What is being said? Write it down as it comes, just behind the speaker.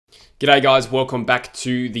G'day guys, welcome back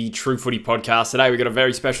to the True Footy podcast. Today we've got a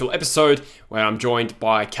very special episode where I'm joined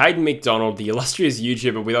by Caden MacDonald, the illustrious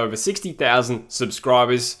YouTuber with over 60,000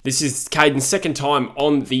 subscribers. This is Caden's second time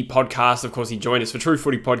on the podcast. Of course, he joined us for True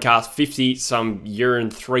Footy podcast 50 some year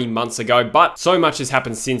and 3 months ago, but so much has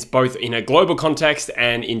happened since, both in a global context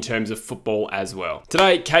and in terms of football as well.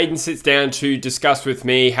 Today, Caden sits down to discuss with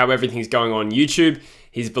me how everything's going on YouTube,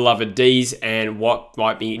 his beloved D's, and what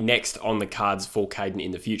might be next on the cards for Caden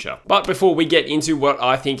in the future. But before we get into what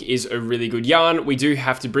I think is a really good yarn, we do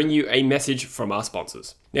have to bring you a message from our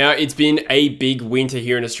sponsors. Now, it's been a big winter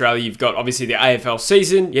here in Australia. You've got obviously the AFL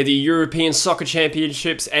season, you have the European Soccer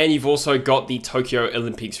Championships, and you've also got the Tokyo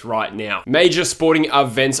Olympics right now. Major sporting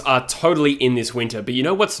events are totally in this winter, but you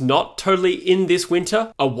know what's not totally in this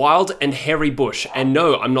winter? A wild and hairy bush. And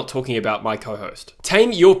no, I'm not talking about my co-host.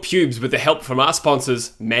 Tame your pubes with the help from our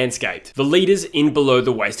sponsors, MANSCAPED, the leaders in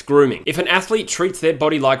below-the-waist grooming. If an athlete treats their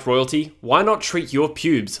body like royalty, why not treat your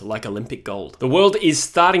pubes like Olympic gold? The world is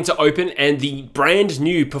starting to open, and the brand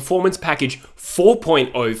new Performance Package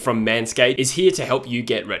 4.0 from Manscaped is here to help you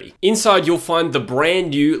get ready. Inside, you'll find the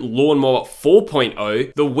brand new Lawnmower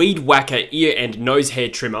 4.0, the Weed Whacker ear and nose hair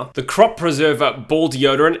trimmer, the Crop Preserver ball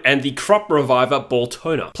deodorant, and the Crop Reviver ball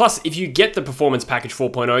toner. Plus, if you get the Performance Package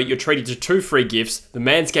 4.0, you're treated to 2 free gifts, the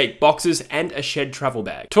Manscaped boxes and a shed travel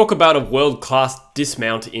bag. Talk about a world-class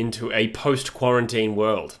dismount into a post-quarantine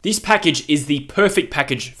world. This package is the perfect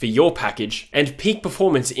package for your package and peak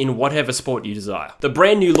performance in whatever sport you desire. The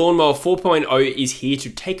brand new Lawnmower 4.0 is here to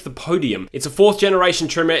take the podium. It's a 4th generation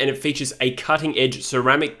trimmer, and it features a cutting edge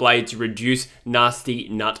ceramic blade to reduce nasty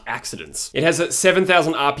nut accidents. It has a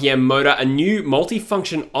 7,000 RPM motor, a new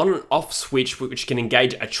multi-function on and off switch which can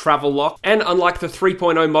engage a travel lock, and unlike the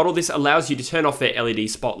 3.0 model, this allows you to turn off their LED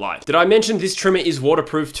spotlight. Did I mention this trimmer is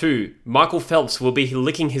waterproof too? Michael Phelps will be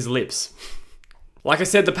licking his lips. Like I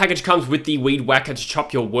said, the package comes with the Weed Whacker to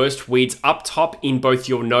chop your worst weeds up top in both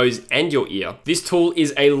your nose and your ear. This tool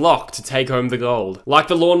is a lock to take home the gold. Like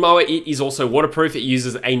the lawnmower, it is also waterproof. It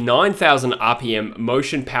uses a 9,000 RPM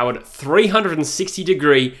motion-powered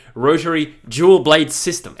 360-degree rotary dual blade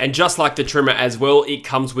system. And just like the trimmer as well, it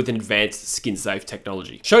comes with an advanced skin-safe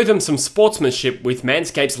technology. Show them some sportsmanship with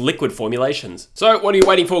Manscaped's liquid formulations. So what are you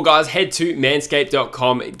waiting for, guys? Head to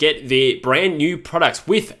manscaped.com, get their brand new products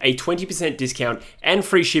with a 20% discount and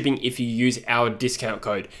free shipping if you use our discount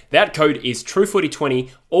code. That code is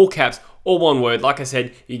TrueFooty20, all caps, all one word. Like I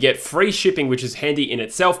said, you get free shipping, which is handy in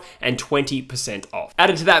itself, and 20% off.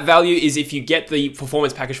 Added to that value is if you get the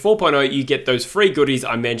Performance Package 4.0, you get those free goodies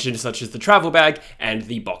I mentioned, such as the travel bag and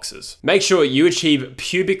the boxes. Make sure you achieve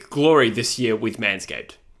pubic glory this year with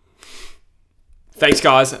Manscaped. Thanks,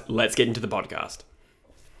 guys. Let's get into the podcast.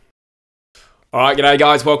 Alright, g'day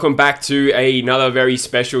guys, welcome back to another very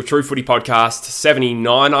special True Footy podcast,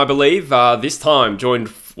 79 I believe. This time joined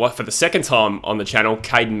for the second time on the channel,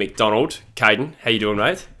 Caden MacDonald. Caden, how you doing,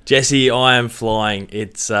 mate? Jesse, I am flying.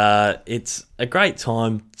 It's a great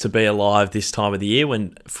time to be alive this time of the year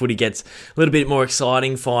when footy gets a little bit more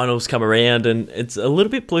exciting, finals come around, and it's a little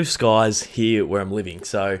bit blue skies here where I'm living.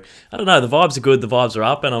 So, I don't know, the vibes are good, the vibes are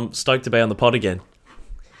up, and I'm stoked to be on the pod again.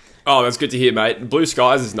 Oh, that's good to hear, mate. Blue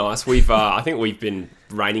skies is nice. I think we've been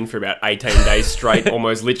raining for about 18 days straight,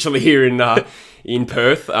 almost literally here in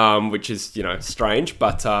Perth, which is, you know, strange.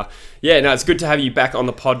 But yeah, no, it's good to have you back on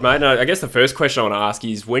the pod, mate. And I guess the first question I want to ask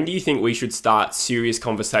is, when do you think we should start serious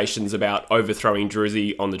conversations about overthrowing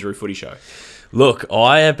Druzy on the Drew Footy Show? Look,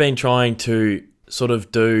 I have been trying to sort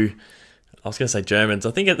of do... I was going to say Germans. I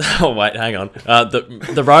think it... Oh, wait, hang on.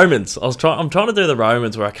 The Romans. I'm trying to do the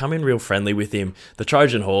Romans where I come in real friendly with him, the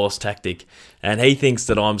Trojan horse tactic, and he thinks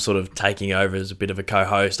that I'm sort of taking over as a bit of a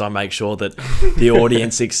co-host. I make sure that the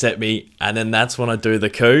audience accept me, and then that's when I do the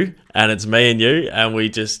coup, and it's me and you, and we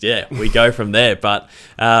just, yeah, we go from there. But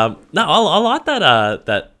no, I like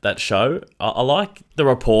that show. I like the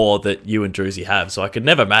rapport that you and Druzy have, so I could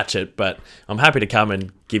never match it, but I'm happy to come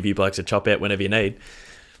and give you blokes a chop out whenever you need.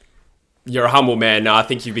 You're a humble man. No, I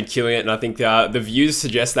think you've been killing it, and I think the views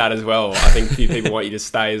suggest that as well. I think a few people want you to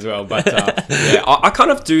stay as well. But yeah, I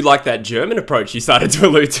kind of do like that German approach you started to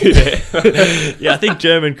allude to there. Yeah, I think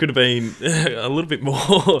German could have been a little bit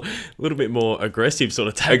more aggressive sort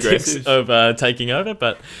of tactics of taking over.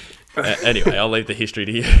 But anyway, I'll leave the history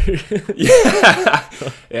to you.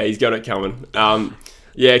 Yeah, he's got it coming.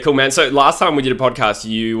 Yeah, cool, man. So last time we did a podcast,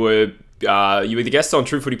 you were you were the guest on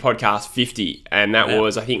True Footy Podcast 50, and that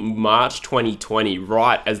was, I think, March 2020,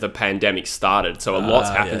 right as the pandemic started. So a lot's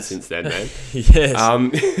happened since then, man. Yes.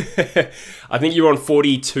 I think you were on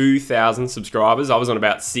 42,000 subscribers. I was on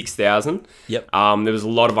about 6,000. Yep. There was a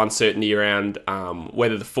lot of uncertainty around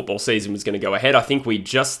whether the football season was going to go ahead. I think we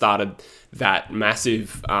just started that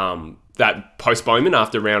massive that postponement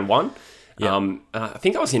after round one. Yep. I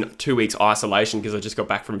think I was in 2 weeks isolation because I just got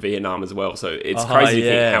back from Vietnam as well. So it's crazy to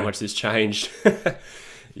think how much has changed.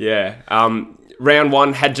 Round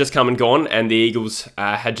one had just come and gone, and the Eagles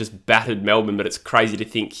had just battered Melbourne. But it's crazy to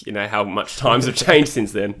think, how much times have changed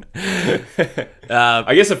since then.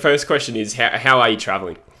 I guess the first question is, how are you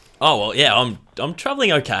traveling? Oh well, yeah, I'm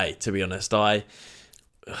traveling okay, to be honest.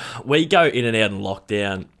 We go in and out in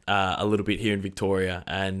lockdown a little bit here in Victoria,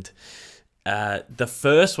 and the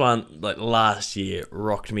first one, like last year,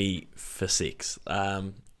 rocked me for 6.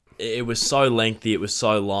 It was so lengthy, it was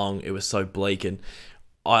so long, it was so bleak, and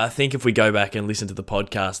I think if we go back and listen to the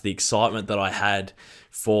podcast, the excitement that I had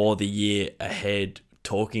for the year ahead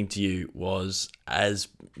talking to you was as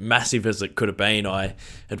massive as it could have been. I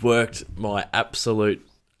had worked my absolute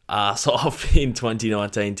arse off in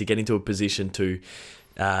 2019 to get into a position to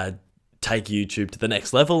take YouTube to the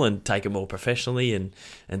next level and take it more professionally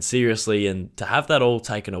and seriously, and to have that all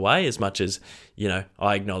taken away, as much as,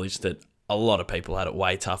 I acknowledge that a lot of people had it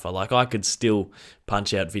way tougher. Like, I could still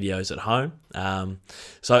punch out videos at home.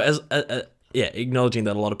 So acknowledging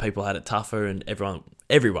that a lot of people had it tougher, and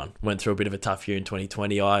everyone went through a bit of a tough year in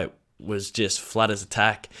 2020. I was just flat as a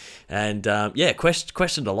tack, and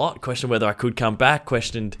questioned a lot. Questioned whether I could come back.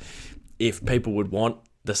 Questioned if people would want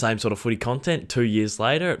the same sort of footy content 2 years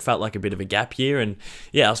later. It felt like a bit of a gap year, and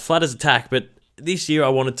I was flat as a tack. But this year I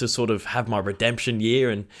wanted to sort of have my redemption year,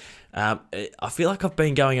 and I feel like I've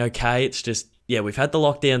been going okay. It's just, we've had the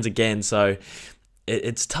lockdowns again, so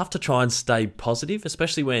it's tough to try and stay positive,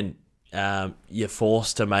 especially when you're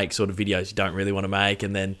forced to make sort of videos you don't really want to make,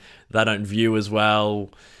 and then they don't view as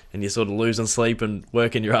well, and you're sort of losing sleep and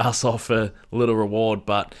working your ass off for a little reward.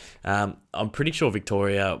 But I'm pretty sure,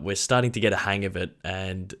 Victoria, we're starting to get a hang of it,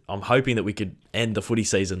 and I'm hoping that we could end the footy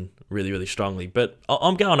season really, really strongly. But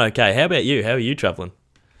I'm going okay. How about you? How are you travelling?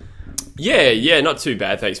 Yeah, not too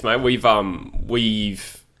bad, thanks, mate.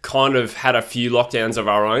 We've kind of had a few lockdowns of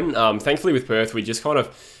our own. Thankfully, with Perth, we just kind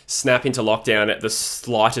of snap into lockdown at the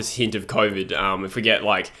slightest hint of COVID. If we get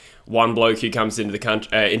like one bloke who comes into the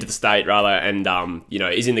country, into the state rather, and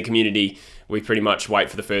is in the community, we pretty much wait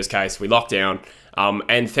for the first case. We lock down,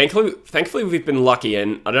 and thankfully, we've been lucky.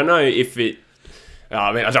 And I don't know if it.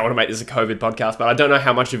 I don't want to make this a COVID podcast, but I don't know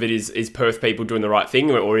how much of it is Perth people doing the right thing,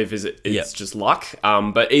 or if it's just luck.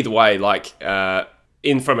 But either way,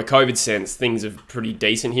 from a COVID sense, things are pretty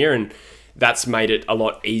decent here, and that's made it a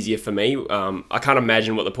lot easier for me. I can't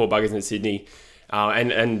imagine what the poor buggers in Sydney,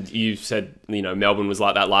 and you said Melbourne was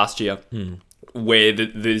like that last year, where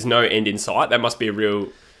there's no end in sight. That must be a real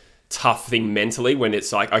tough thing mentally, when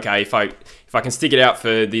it's like, okay, if I can stick it out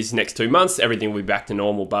for these next 2 months, everything will be back to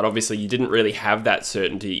normal. But obviously, you didn't really have that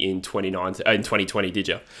certainty in 2020, did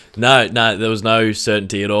you? No, there was no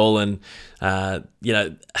certainty at all. And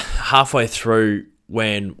halfway through,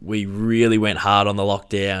 when we really went hard on the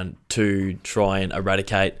lockdown to try and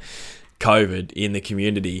eradicate COVID in the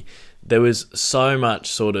community, there was so much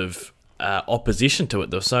sort of opposition to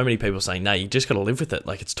it. There were so many people saying, no, you just got to live with it.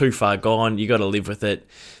 Like, it's too far gone. You got to live with it.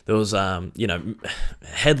 There was,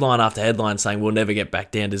 headline after headline saying we'll never get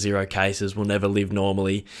back down to 0 cases. We'll never live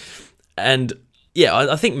normally. And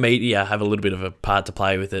I think media have a little bit of a part to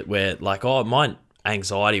play with it, where my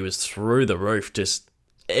anxiety was through the roof. Just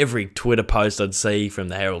every Twitter post I'd see from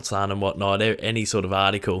the Herald Sun and whatnot, any sort of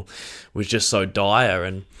article was just so dire.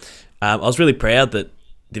 And I was really proud that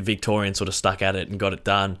the Victorians sort of stuck at it and got it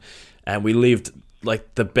done. And we lived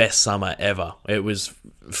like the best summer ever. It was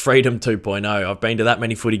Freedom 2.0. I've been to that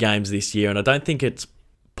many footy games this year, and I don't think it's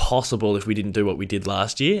possible if we didn't do what we did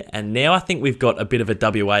last year. And now I think we've got a bit of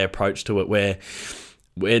a WA approach to it, where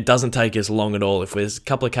it doesn't take us long at all. If there's a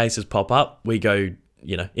couple of cases pop up, we go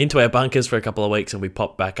into our bunkers for a couple of weeks and we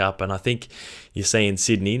pop back up. And I think you see in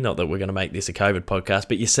Sydney, not that we're going to make this a COVID podcast,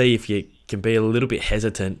 but you see if you can be a little bit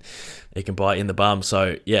hesitant, it can bite you in the bum.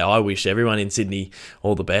 So, I wish everyone in Sydney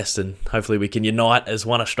all the best, and hopefully we can unite as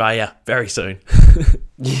one Australia very soon.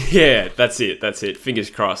 Yeah, that's it. Fingers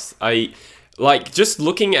crossed. Just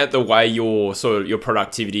looking at the way your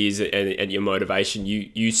productivity is and your motivation,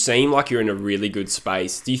 you seem like you're in a really good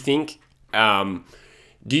space. Do you think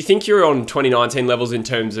you're on 2019 levels in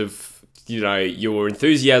terms of your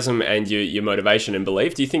enthusiasm and your motivation and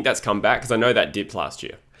belief? Do you think that's come back? Because I know that dipped last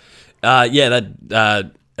year.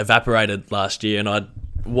 That evaporated last year, and I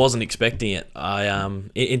wasn't expecting it.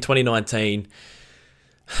 In 2019,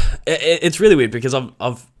 it's really weird because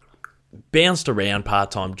I've bounced around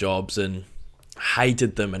part-time jobs and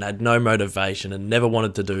hated them and had no motivation and never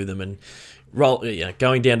wanted to do them, and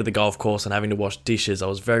going down to the golf course and having to wash dishes, I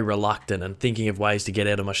was very reluctant and thinking of ways to get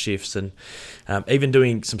out of my shifts. And even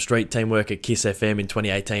doing some street team work at Kiss FM in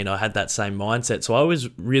 2018, I had that same mindset. So I was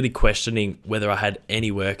really questioning whether I had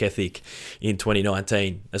any work ethic in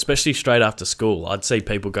 2019, especially straight after school. I'd see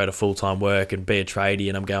people go to full-time work and be a tradie,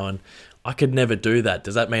 and I'm going, I could never do that.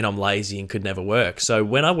 Does that mean I'm lazy and could never work? So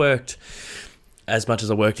when I worked as much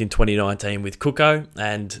as I worked in 2019 with Cooko,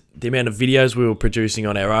 and the amount of videos we were producing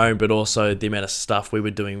on our own, but also the amount of stuff we were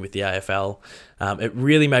doing with the AFL, it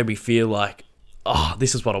really made me feel like, oh,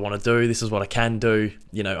 this is what I want to do. This is what I can do.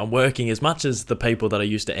 I'm working as much as the people that I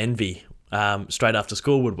used to envy straight after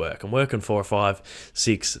school would work. I'm working 4 or 5,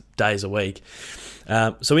 6 days a week.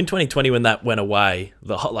 So in 2020, when that went away,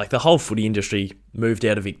 the whole footy industry moved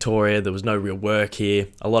out of Victoria. There was no real work here.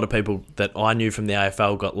 A lot of people that I knew from the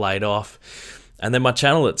AFL got laid off. And then my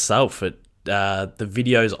channel itself, the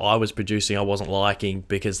videos I was producing I wasn't liking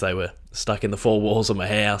because they were stuck in the 4 walls of my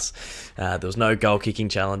house. There was no goal kicking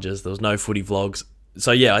challenges. There was no footy vlogs.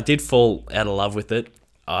 So yeah, I did fall out of love with it.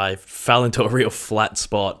 I fell into a real flat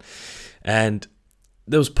spot. And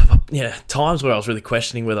there was times where I was really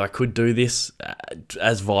questioning whether I could do this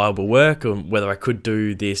as viable work, or whether I could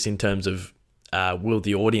do this in terms of will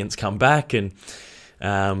the audience come back. And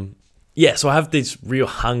so I have this real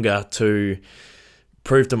hunger to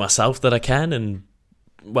prove to myself that I can, and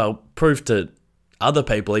prove to other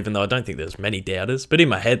people, even though I don't think there's many doubters, but in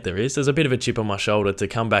my head there's a bit of a chip on my shoulder to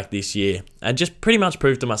come back this year and just pretty much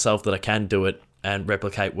prove to myself that I can do it and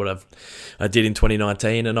replicate what I did in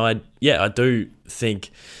 2019. And I do think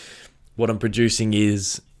what I'm producing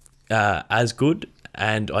is as good,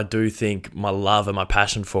 and I do think my love and my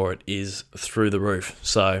passion for it is through the roof.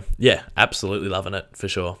 So yeah, absolutely loving it for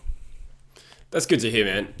sure. That's good to hear,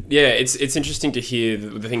 man. Yeah, it's interesting to hear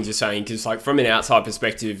the things you're saying, because like from an outside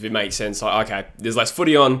perspective, it makes sense. Like, okay, there's less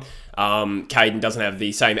footy on. Caden doesn't have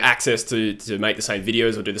the same access to make the same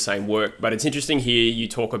videos or do the same work. But it's interesting here you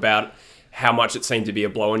talk about how much it seemed to be a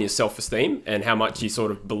blow on your self-esteem and how much you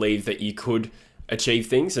sort of believe that you could achieve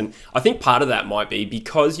things. And I think part of that might be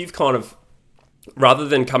because you've kind of, rather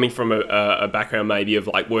than coming from a background maybe of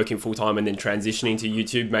like working full-time and then transitioning to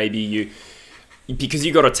YouTube, maybe because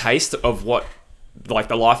you got a taste of what, like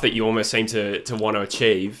the life that you almost seem to want to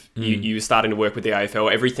achieve, you were starting to work with the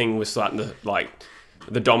AFL. Everything was starting to, like,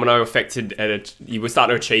 the domino affected, you were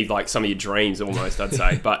starting to achieve like some of your dreams almost, I'd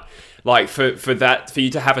say. But like for you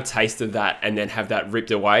to have a taste of that and then have that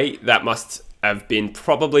ripped away, that must have been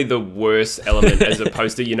probably the worst element, as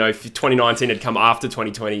opposed to, if 2019 had come after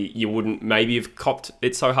 2020, you wouldn't maybe have copped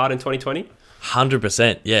it so hard in 2020.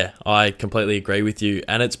 100%. Yeah, I completely agree with you.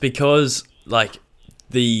 And it's because like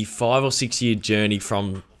the 5 or 6 year journey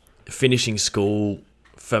from finishing school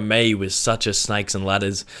for me was such a snakes and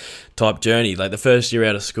ladders type journey. Like the first year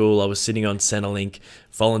out of school, I was sitting on Centrelink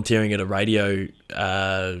volunteering at a radio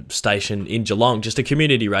station in Geelong, just a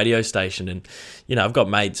community radio station. And, I've got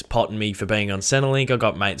mates potting me for being on Centrelink. I've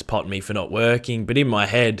got mates potting me for not working. But in my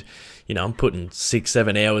head, I'm putting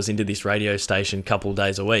 6-7 hours into this radio station a couple of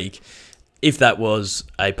days a week. If that was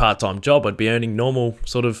a part-time job, I'd be earning normal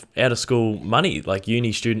sort of out-of-school money, like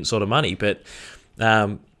uni student sort of money. But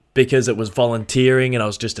because it was volunteering and I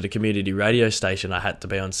was just at a community radio station, I had to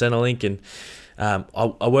be on Centrelink. And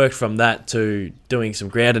I worked from that to doing some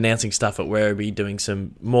ground announcing stuff at Werribee, doing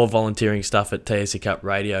some more volunteering stuff at TSC Cup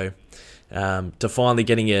Radio, to finally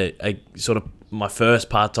getting a sort of my first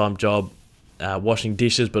part-time job, washing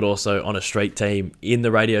dishes, but also on a street team in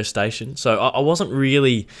the radio station. So I wasn't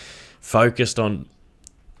really focused on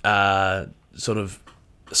sort of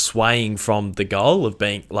swaying from the goal of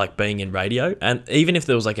being in radio. And even if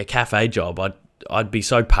there was like a cafe job, I'd be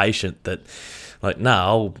so patient that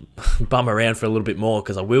I'll bum around for a little bit more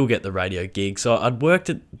because I will get the radio gig. So I'd worked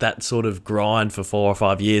at that sort of grind for 4 or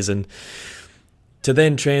 5 years, and to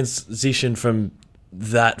then transition from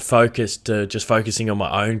that focus to just focusing on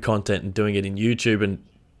my own content and doing it in YouTube, and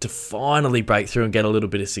to finally break through and get a little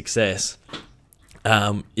bit of success.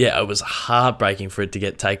 It was heartbreaking for it to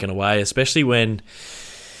get taken away, especially when,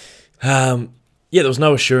 there was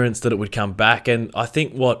no assurance that it would come back. And I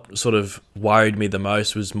think what sort of worried me the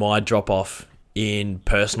most was my drop-off in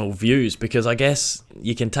personal views, because I guess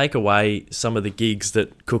you can take away some of the gigs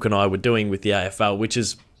that Cook and I were doing with the AFL, which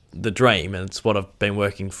is the dream, and it's what I've been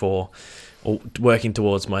working for, or working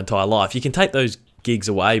towards my entire life. You can take those gigs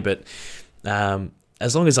away, but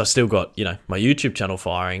as long as I've still got, my YouTube channel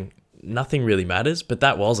firing, nothing really matters, but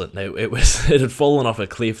that wasn't. It had fallen off a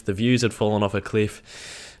cliff. The views had fallen off a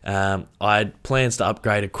cliff. I had plans to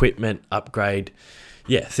upgrade equipment,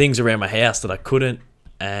 things around my house that I couldn't.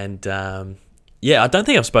 And I don't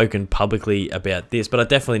think I've spoken publicly about this, but I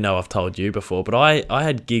definitely know I've told you before. But I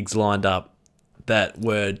had gigs lined up that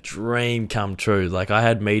were dream come true. Like, I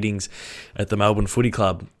had meetings at the Melbourne Footy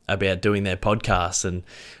Club about doing their podcast, and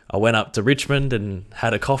I went up to Richmond and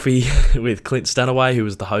had a coffee with Clint Stanaway, who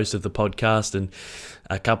was the host of the podcast, and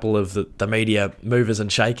a couple of the media movers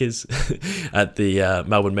and shakers at the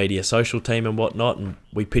Melbourne Media Social team and whatnot, and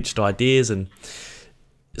we pitched ideas. And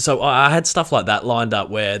so I had stuff like that lined up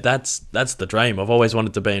where that's the dream. I've always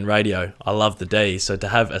wanted to be in radio. I love the D, so to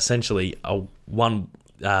have essentially a one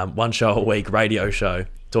show a week radio show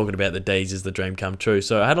talking about the Ds is the dream come true.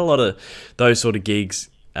 So I had a lot of those sort of gigs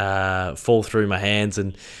fall through my hands,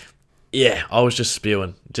 and I was just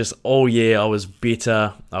spewing. Just all year I was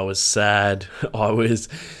bitter, I was sad, I was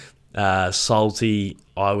salty,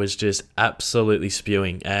 I was just absolutely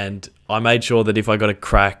spewing. And I made sure that if I got a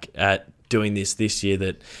crack at doing this year,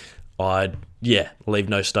 that I'd leave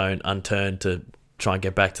no stone unturned to try and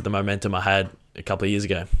get back to the momentum I had a couple of years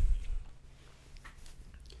ago.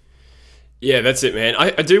 Yeah, that's it, man.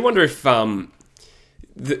 I do wonder if do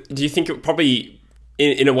you think it probably,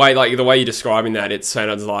 in a way, like the way you're describing that, it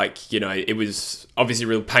sounds like, it was obviously a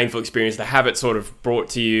real painful experience to have it sort of brought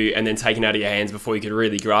to you and then taken out of your hands before you could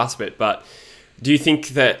really grasp it. But do you think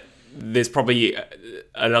that there's probably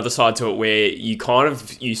another side to it where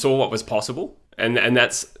you saw what was possible, and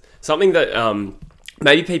that's something that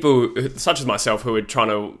maybe people such as myself who are trying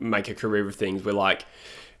to make a career of things were like,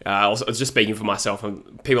 I was just speaking for myself,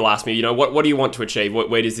 and people ask me, what do you want to achieve?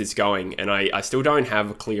 Where is this going? And I still don't have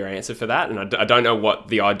a clear answer for that. And I don't know what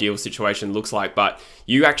the ideal situation looks like, but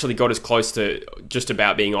you actually got as close to just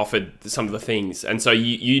about being offered some of the things. And so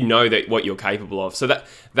you know that what you're capable of. So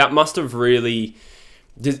that must have really,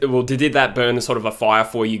 did that burn sort of a fire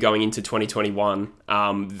for you going into 2021,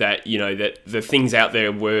 that the things out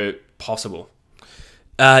there were possible?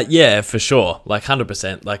 Yeah, for sure. Like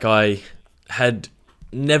 100%. Like, I had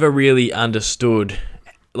never really understood,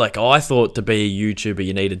 like, I thought to be a YouTuber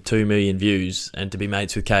you needed 2 million views and to be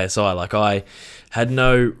mates with KSI. Like, I had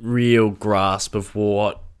no real grasp of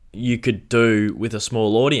what you could do with a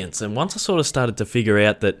small audience. And once I sort of started to figure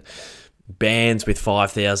out that bands with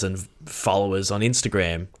 5,000 followers on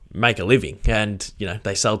Instagram make a living, and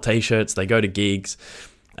they sell t-shirts, they go to gigs,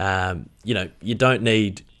 you don't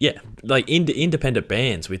need independent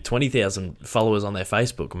bands with 20,000 followers on their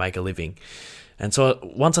Facebook make a living. And so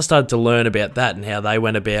once I started to learn about that and how they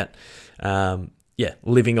went about,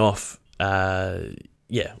 living off their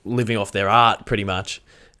art, pretty much,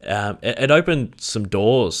 it opened some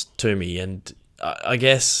doors to me. And I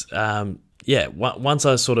guess, once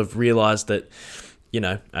I sort of realised that,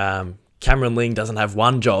 Cameron Ling doesn't have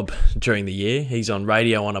one job during the year. He's on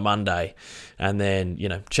radio on a Monday, and then,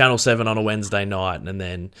 Channel 7 on a Wednesday night, and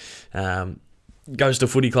then goes to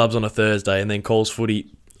footy clubs on a Thursday, and then calls footy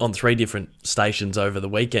on 3 different stations over the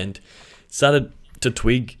weekend. Started to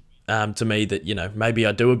twig to me that, maybe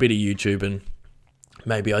I do a bit of YouTube, and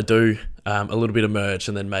maybe I do a little bit of merch,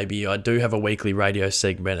 and then maybe I do have a weekly radio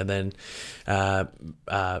segment, and then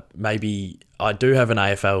maybe I do have an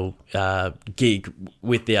AFL gig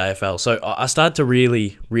with the AFL. So I started to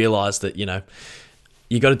really realise that, you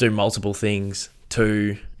got to do multiple things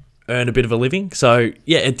to earn a bit of a living. So,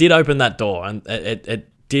 it did open that door, and it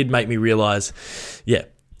did make me realise,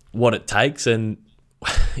 what it takes. And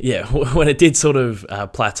when it did sort of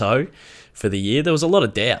plateau for the year, there was a lot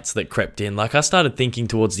of doubts that crept in. Like, I started thinking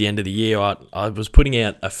towards the end of the year, I was putting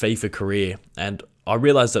out a FIFA career, and I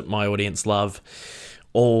realised that my audience love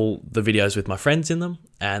all the videos with my friends in them,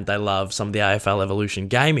 and they love some of the AFL Evolution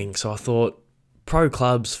gaming. So I thought, pro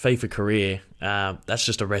clubs, FIFA career, that's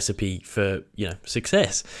just a recipe for,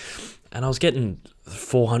 success. And I was getting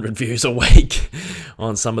 400 views a week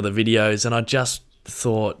on some of the videos, and I just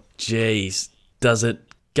thought, geez, does it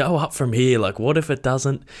go up from here? Like, what if it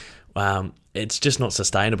doesn't? It's just not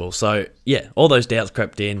sustainable. So all those doubts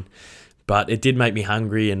crept in, but it did make me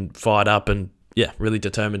hungry and fired up, and really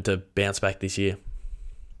determined to bounce back this year.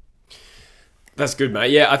 That's good,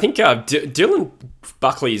 mate. Yeah, I think Dylan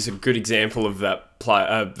Buckley is a good example of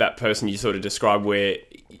that person you sort of described, where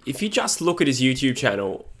if you just look at his YouTube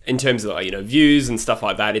channel in terms of views and stuff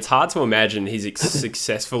like that, it's hard to imagine he's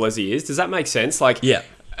successful as he is. Does that make sense? Like,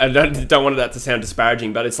 I don't want that to sound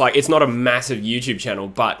disparaging, but it's like, it's not a massive YouTube channel,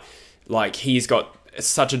 but like, he's got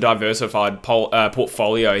such a diversified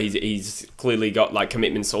portfolio. He's clearly got like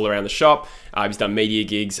commitments all around the shop. He's done media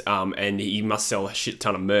gigs, and he must sell a shit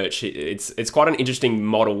ton of merch. It's quite an interesting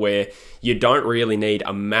model where you don't really need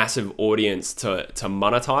a massive audience to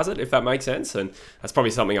monetize it, if that makes sense. And that's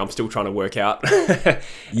probably something I'm still trying to work out.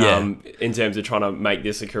 In terms of trying to make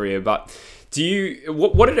this a career. But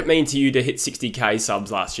what did it mean to you to hit 60K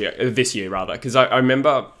subs this year rather? Because I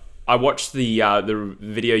remember I watched the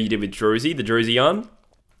video you did with Druzy, the Druzy yarn,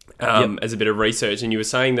 as a bit of research, and you were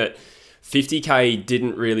saying that 50K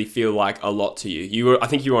didn't really feel like a lot to you. I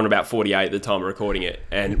think you were on about 48 at the time of recording it,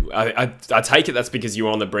 and I take it that's because you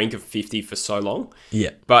were on the brink of 50 for so long.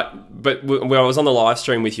 Yeah. But when I was on the live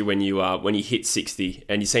stream with you when you hit 60,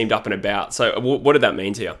 and you seemed up and about. So what did that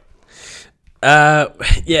mean to you?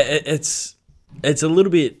 It's a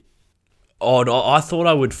little bit odd. I thought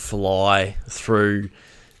I would fly through.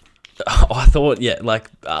 I thought, like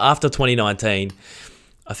after 2019,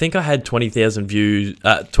 I think I had 20,000 views,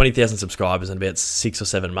 20,000 subscribers in about 6 or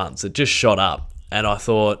 7 months. It just shot up, and I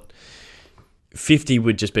thought 50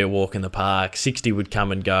 would just be a walk in the park. 60 would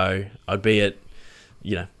come and go. I'd be at,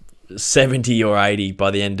 70 or 80 by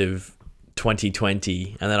the end of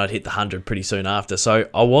 2020, and then I'd hit the 100 pretty soon after. So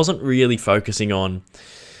I wasn't really focusing on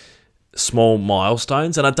small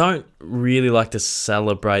milestones, and I don't really like to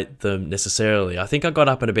celebrate them necessarily. I think I got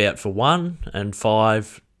up and about for 1 and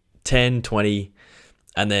 5, 10, 20,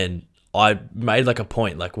 and then I made like a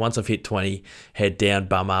point, like once I've hit 20, head down,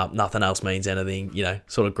 bum up, nothing else means anything,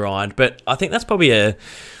 sort of grind. But I think that's probably a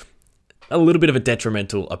little bit of a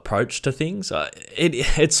detrimental approach to things.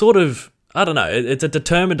 It's sort of, I don't know, it's a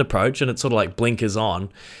determined approach, and it's sort of like blinkers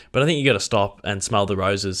on, but I think you got to stop and smell the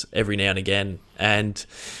roses every now and again. And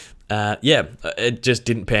it just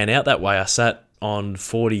didn't pan out that way. I sat on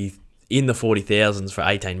 40 in the 40,000s for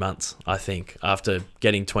 18 months, I think, after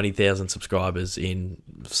getting 20,000 subscribers in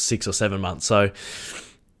 6 or 7 months. So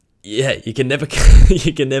you can never count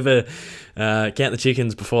the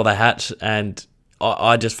chickens before they hatch, and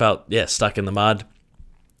I just felt stuck in the mud.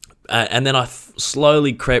 And then I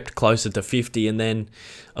slowly crept closer to 50, and then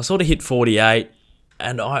I sort of hit 48,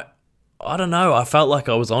 and I don't know, I felt like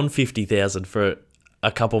I was on 50,000 for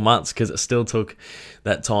a couple months because it still took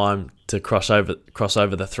that time to cross over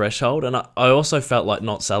the threshold. And I also felt like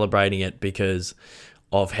not celebrating it because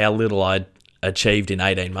of how little I'd achieved in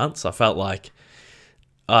 18 months. I felt like,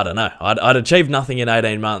 I don't know, I'd achieved nothing in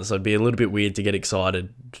 18 months. So it'd be a little bit weird to get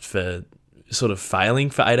excited for sort of failing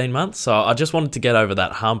for 18 months. So I just wanted to get over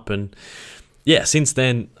that hump. And since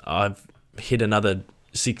then I've hit another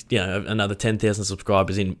 10,000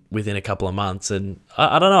 subscribers within a couple of months, and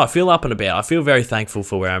I don't know, I feel up and about. I feel very thankful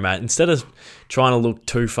for where I'm at. Instead of trying to look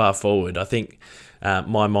too far forward, I think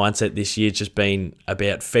my mindset this year's just been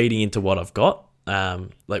about feeding into what I've got,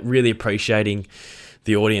 like really appreciating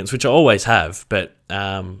the audience, which I always have, but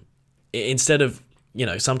instead of,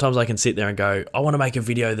 sometimes I can sit there and go, I want to make a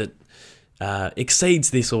video that exceeds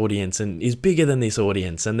this audience and is bigger than this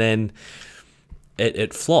audience, and then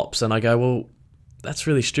it flops, and I go, well, that's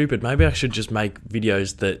really stupid. Maybe I should just make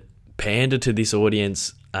videos that pander to this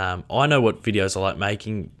audience. I know what videos I like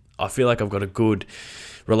making. I feel like I've got a good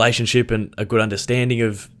relationship and a good understanding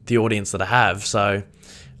of the audience that I have. So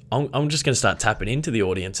I'm just going to start tapping into the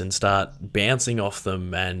audience and start bouncing off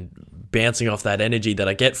them and bouncing off that energy that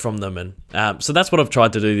I get from them. And so that's what I've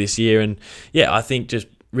tried to do this year. And I think just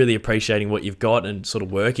really appreciating what you've got and sort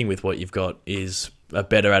of working with what you've got is a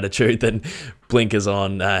better attitude than blinkers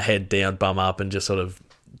on, head down, bum up, and just sort of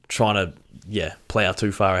trying to plow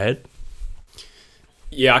too far ahead.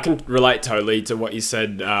 Yeah, I can relate totally to what you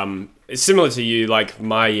said. It's similar to you. Like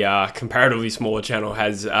my comparatively smaller channel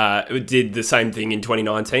did the same thing in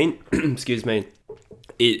 2019. Excuse me.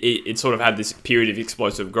 It sort of had this period of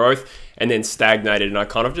explosive growth and then stagnated, and I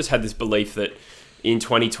kind of just had this belief that in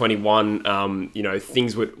 2021,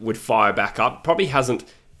 things would fire back up. Probably hasn't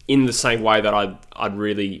in the same way that I'd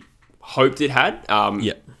really hoped it had.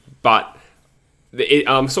 But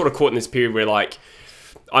I'm sort of caught in this period where like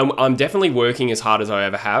I'm definitely working as hard as I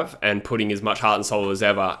ever have and putting as much heart and soul as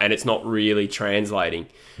ever, and it's not really translating.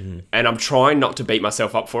 And I'm trying not to beat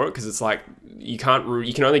myself up for it because it's like you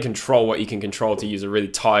can only control what you can control, to use a really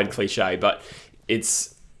tired cliche, but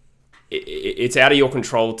it's out of your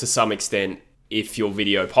control to some extent if your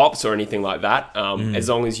video pops or anything like that, as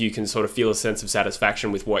long as you can sort of feel a sense of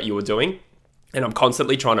satisfaction with what you're doing. And I'm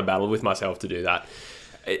constantly trying to battle with myself to do that.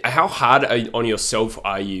 How hard on yourself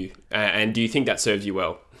are you? And do you think that serves you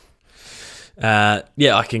well?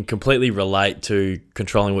 I can completely relate to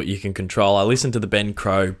controlling what you can control. I listened to the Ben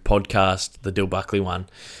Crow podcast, the Dill Buckley one,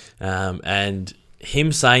 and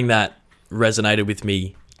him saying that resonated with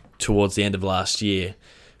me towards the end of last year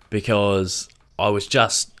because I was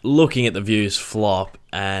just looking at the views flop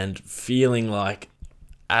and feeling like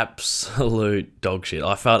absolute dog shit.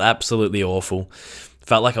 I felt absolutely awful.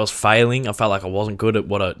 Felt like I was failing. I felt like I wasn't good at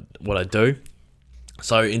what I do.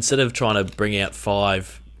 So instead of trying to bring out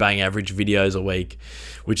 5 bang average videos a week,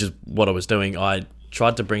 which is what I was doing, I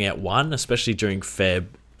tried to bring out 1, especially during Feb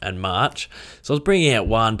and March. So I was bringing out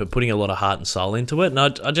 1, but putting a lot of heart and soul into it. And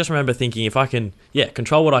I just remember thinking, if I can,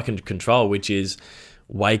 control what I can control, which is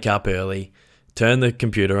wake up early, turn the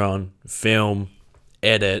computer on, film,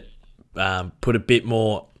 edit, put a bit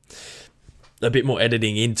more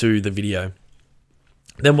editing into the video,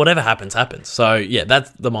 then whatever happens, happens. So yeah, that's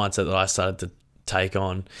the mindset that I started to take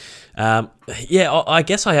on. I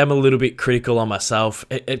guess I am a little bit critical on myself.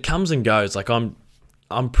 It comes and goes. Like I'm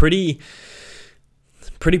pretty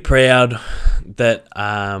proud that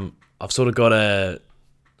I've sort of got a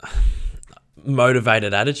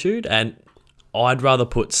motivated attitude, and I'd rather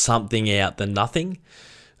put something out than nothing.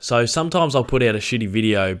 So sometimes I'll put out a shitty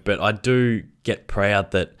video, but I do get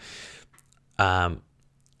proud that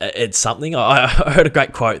it's something. I heard a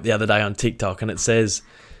great quote the other day on TikTok, and it says,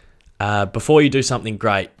 before you do something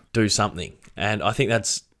great, do something. And I think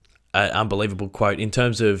that's an unbelievable quote in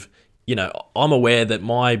terms of, I'm aware that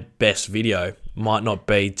my best video might not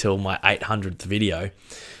be till my 800th video,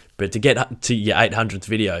 but to get to your 800th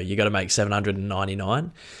video, you got to make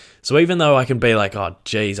 799. So even though I can be like, oh,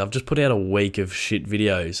 geez, I've just put out a week of shit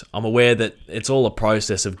videos, I'm aware that it's all a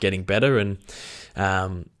process of getting better. And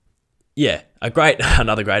another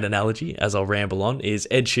great analogy, as I'll ramble on, is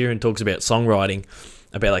Ed Sheeran talks about songwriting,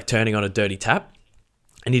 about like turning on a dirty tap,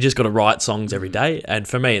 and you just got to write songs every day. And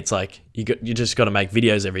for me, it's like you just got to make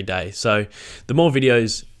videos every day. So the more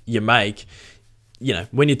videos you make,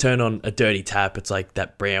 when you turn on a dirty tap, it's like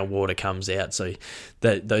that brown water comes out. So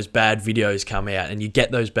those bad videos come out, and you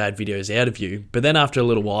get those bad videos out of you. But then after a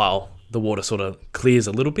little while, the water sort of clears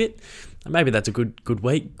a little bit. And maybe that's a good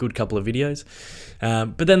week, good couple of videos.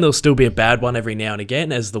 But then there'll still be a bad one every now and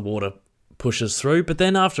again as the water pushes through. But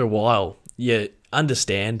then after a while, you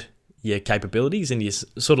understand your capabilities, and you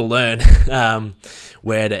sort of learn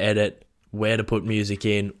where to edit, where to put music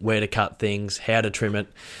in, where to cut things, how to trim it.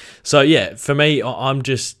 So yeah, for me,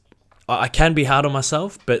 I can be hard on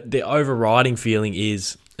myself, but the overriding feeling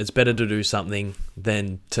is it's better to do something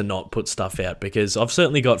than to not put stuff out, because I've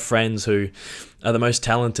certainly got friends who are the most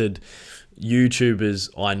talented YouTubers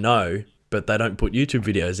I know, but they don't put YouTube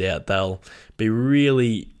videos out. They'll be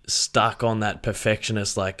really stuck on that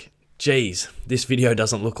perfectionist, like, geez, this video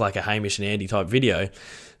doesn't look like a Hamish and Andy type video.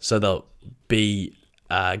 So they'll be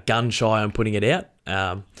gun shy on putting it out.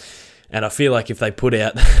 And I feel like if they put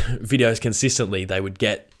out videos consistently, they would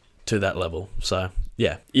get to that level. So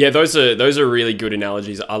yeah. Yeah, those are really good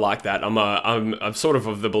analogies. I like that. I'm sort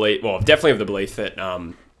of the belief, well, definitely of the belief that,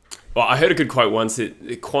 I heard a good quote once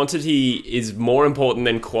that quantity is more important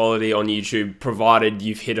than quality on YouTube, provided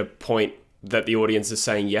you've hit a point that the audience is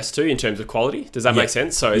saying yes to in terms of quality. Does that make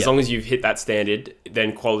sense? So as long as you've hit that standard,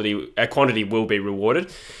 then quantity will be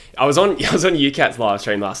rewarded. I was on UCAT's live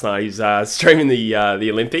stream last night. He's streaming the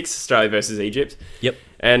Olympics, Australia versus Egypt. Yep.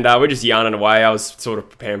 And we're just yarning away. I was sort of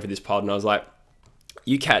preparing for this pod, and I was like,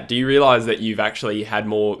 UCAT, do you realise that you've actually had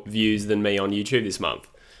more views than me on YouTube this month?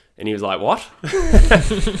 And he was like, what?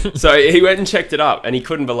 So he went and checked it up, and he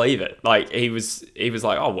couldn't believe it. Like he was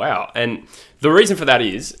like, oh wow. And the reason for that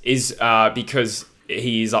is because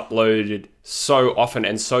he's uploaded so often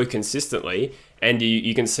and so consistently. And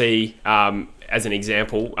you can see, as an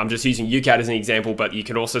example, I'm just using UCAT as an example, but you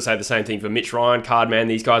can also say the same thing for Mitch Ryan, Cardman.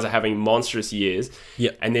 These guys are having monstrous years,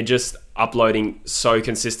 and they're just uploading so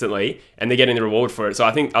consistently, and they're getting the reward for it. So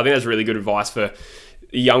I think that's really good advice for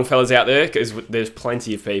young fellas out there, because there's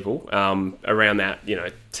plenty of people around that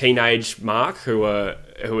teenage mark who are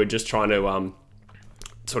just trying to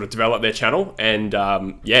sort of develop their channel. And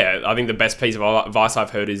I think the best piece of advice I've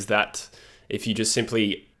heard is that if you just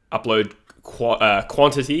simply upload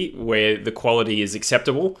quantity where the quality is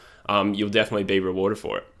acceptable, you'll definitely be rewarded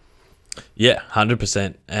for it. Yeah,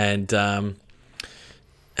 100%. And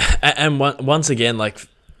once again, I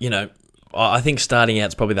think starting out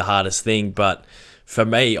is probably the hardest thing, but for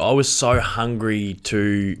me, I was so hungry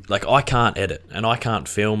to, I can't edit and I can't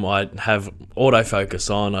film. I have autofocus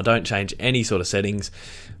on. I don't change any sort of settings.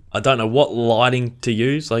 I don't know what lighting to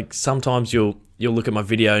use. Like sometimes you'll look at my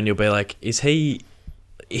video and you'll be like, is he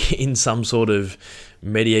in some sort of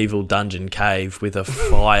medieval dungeon cave with a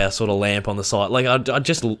fire sort of lamp on the side? Like I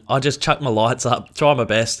just chuck my lights up, try my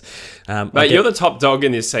best. Mate, you're the top dog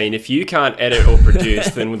in this scene. If you can't edit or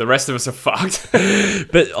produce, then the rest of us are fucked.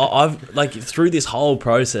 But I've through this whole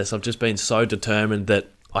process, I've just been so determined that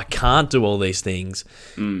I can't do all these things,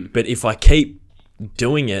 but if I keep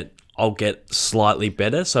doing it, I'll get slightly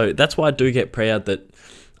better. So that's why I do get proud that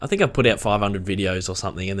I think I've put out 500 videos or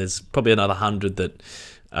something, and there's probably another 100 that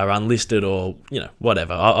are unlisted or,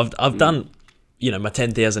 whatever. I've done, my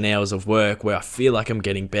 10,000 hours of work where I feel like I'm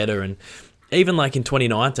getting better. And even like in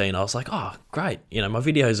 2019, I was like, oh, great. My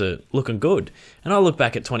videos are looking good. And I look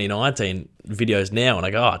back at 2019 videos now and I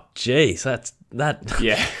go, oh, geez, that.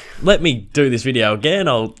 Yeah. Let me do this video again.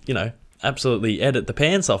 I'll, absolutely edit the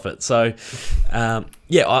pants off it. So,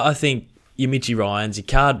 I think your Mitchie Ryans, your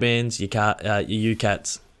Cardmans, your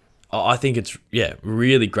UCats, I think it's,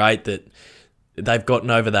 really great that they've gotten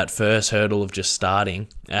over that first hurdle of just starting,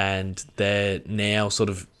 and they're now sort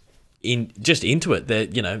of into it.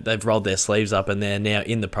 They've rolled their sleeves up and they're now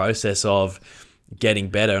in the process of getting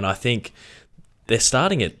better. And I think they're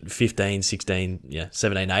starting at 15, 16,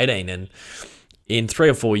 17, 18. And in 3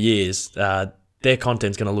 or 4 years, their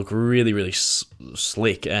content's going to look really, really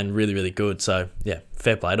slick and really, really good. So,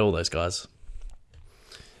 fair play to all those guys.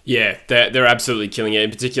 Yeah, they're absolutely killing it. In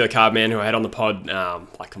particular, Cardman, who I had on the pod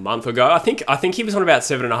like a month ago. I think he was on about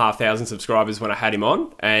 7,500 subscribers when I had him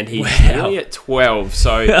on, and he's nearly at 12.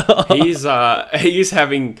 So he's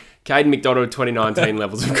having Caden MacDonald 2019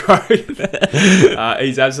 levels of growth.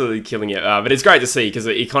 He's absolutely killing it. But it's great to see because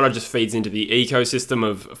it kind of just feeds into the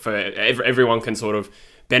ecosystem for everyone can sort of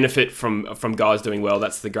benefit from guys doing well.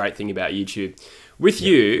 That's the great thing about YouTube. With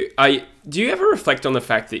you, do you ever reflect on the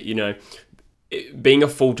fact that being a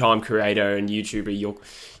full-time creator and YouTuber,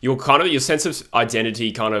 your sense of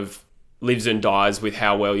identity kind of lives and dies with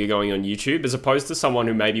how well you're going on YouTube, as opposed to someone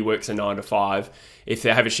who maybe works a 9 to 5. If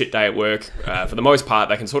they have a shit day at work, for the most part,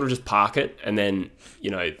 they can sort of just park it, and then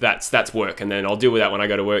that's work, and then I'll deal with that when I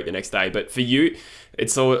go to work the next day. But for you,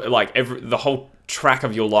 it's all like the whole track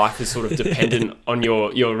of your life is sort of dependent on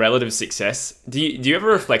your relative success. Do you ever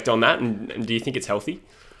reflect on that, and do you think it's healthy?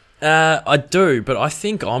 I do, but I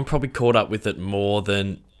think I'm probably caught up with it more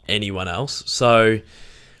than anyone else. So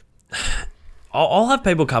I'll have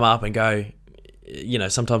people come up and go,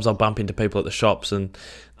 sometimes I'll bump into people at the shops and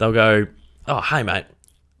they'll go, oh, hey, mate,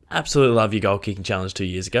 absolutely love your goal kicking challenge 2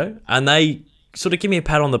 years ago. And they sort of give me a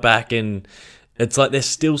pat on the back, and it's like they're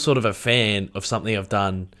still sort of a fan of something I've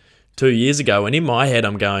done 2 years ago. And in my head,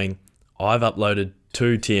 I'm going, I've uploaded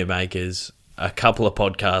 2 tier makers, a couple of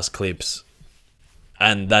podcast clips,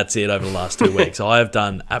 and that's it over the last 2 weeks. I have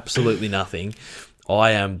done absolutely nothing.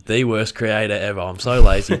 I am the worst creator ever. I'm so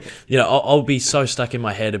lazy. I'll be so stuck in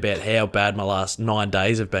my head about how bad my last 9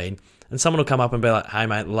 days have been. And someone will come up and be like, hey,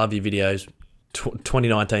 mate, love your videos.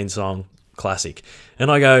 2019 song, classic. And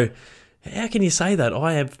I go, how can you say that?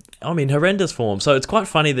 I'm in horrendous form. So it's quite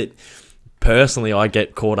funny that personally I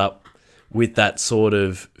get caught up with that sort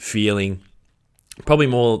of feeling, probably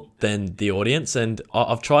more than the audience. And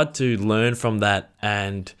I've tried to learn from that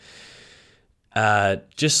and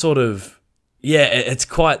just sort of, it's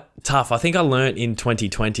quite tough. I think I learned in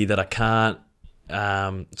 2020 that I can't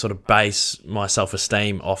sort of base my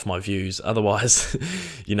self-esteem off my views. Otherwise,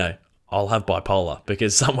 I'll have bipolar,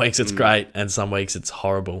 because some weeks it's great and some weeks it's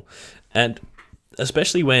horrible. And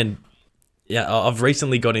especially when, I've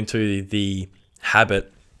recently got into the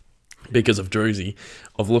habit, because of Druzy,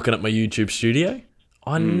 of looking at my YouTube studio.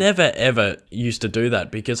 I never ever used to do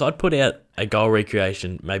that, because I'd put out a goal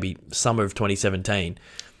recreation maybe summer of 2017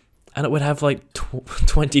 and it would have like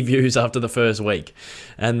 20 views after the first week.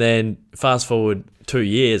 And then fast forward 2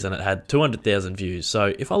 years and it had 200,000 views.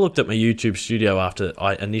 So if I looked at my YouTube studio after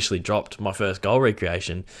I initially dropped my first goal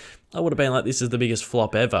recreation, I would have been like, this is the biggest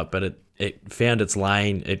flop ever. But it found its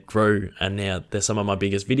lane, it grew, and now they're some of my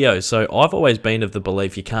biggest videos. So I've always been of the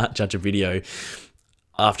belief you can't judge a video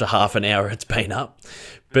after half an hour it's been up.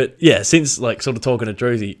 But yeah, since like sort of talking to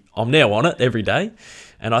Druzy, I'm now on it every day.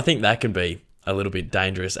 And I think that can be a little bit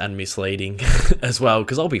dangerous and misleading as well,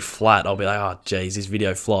 because I'll be flat. I'll be like, oh, geez, this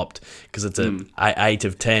video flopped because it's a 8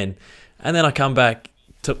 of 10. And then I come back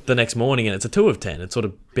to the next morning and it's a 2 of 10. It's sort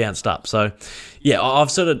of bounced up. So yeah,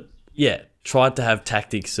 I've sort of, tried to have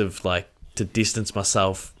tactics of like to distance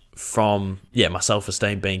myself from, my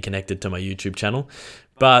self-esteem being connected to my YouTube channel.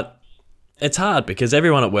 But it's hard because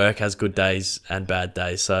everyone at work has good days and bad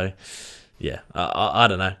days. So yeah, I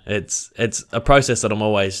don't know. It's a process that I'm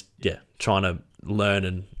always, trying to learn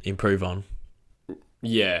and improve on.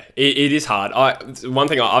 Yeah, it is hard. One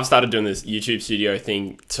thing I've started doing this YouTube studio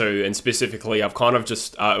thing too, and specifically I've kind of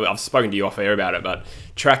just, I've spoken to you off air about it, but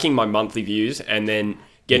tracking my monthly views and then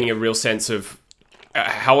getting a real sense of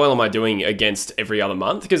how well am I doing against every other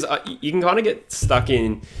month? Because you can kind of get stuck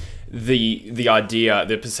in the idea,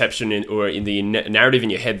 the perception or in the narrative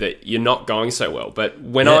in your head that you're not going so well. But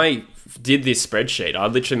when I did this spreadsheet, I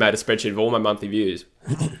literally made a spreadsheet of all my monthly views.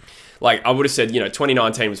 Like, I would have said,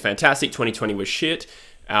 2019 was fantastic, 2020 was shit.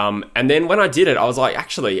 And then when I did it, I was like,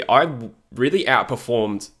 actually, I really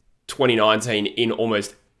outperformed 2019 in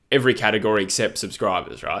almost every category except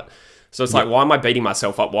subscribers, right? So it's like, why am I beating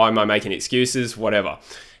myself up? Why am I making excuses? Whatever.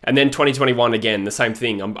 And then 2021, again, the same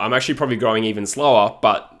thing. I'm actually probably growing even slower,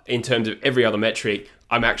 but in terms of every other metric,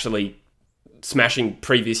 I'm actually smashing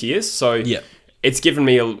previous years. So it's given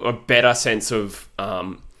me a better sense of,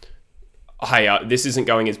 hey, this isn't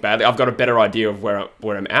going as badly. I've got a better idea of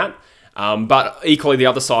where I'm at. But equally, the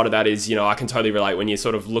other side of that is, I can totally relate when you're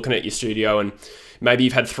sort of looking at your studio and maybe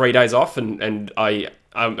you've had 3 days off, and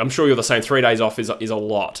I'm sure you're the same. 3 days off is a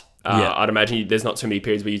lot. I'd imagine there's not too many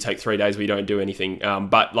periods where you take 3 days where you don't do anything.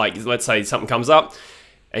 But like, let's say something comes up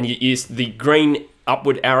and you use the green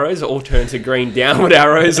upward arrows all turn to green downward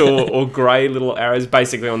arrows or grey little arrows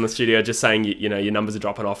basically on the studio, just saying, your numbers are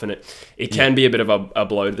dropping off, and it can be a bit of a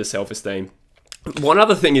blow to the self-esteem. One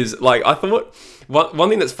other thing is, like, I thought, one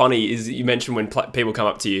thing that's funny is you mentioned when people come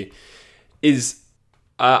up to you is,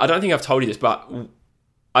 I don't think I've told you this, but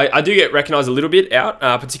I do get recognised a little bit out,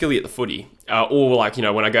 particularly at the footy, or like,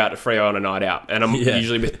 when I go out to Freo on a night out, and I'm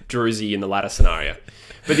usually with Druzy in the latter scenario.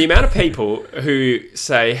 But the amount of people who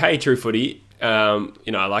say, hey, True Footy, I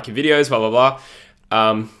like your videos, blah, blah,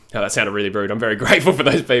 blah. That sounded really rude. I'm very grateful for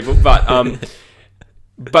those people. But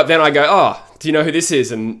but then I go, oh, do you know who this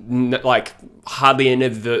is? And like hardly any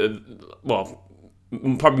of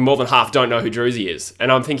probably more than half don't know who Druzy is.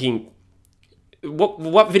 And I'm thinking,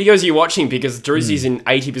 what videos are you watching? Because Druzy's in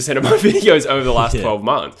 80% of my videos over the last 12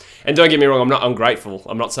 months. And don't get me wrong, I'm not ungrateful.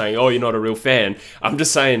 I'm not saying, oh, you're not a real fan. I'm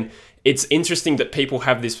just saying it's interesting that people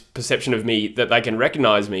have this perception of me that they can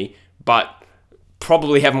recognize me, but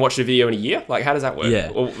probably haven't watched a video in a year. Like, how does that work?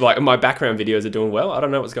 Yeah. Or like, my background videos are doing well. I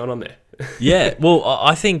don't know what's going on there. Yeah, well,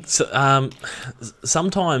 I think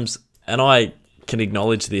sometimes, and I can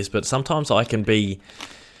acknowledge this, but sometimes I can be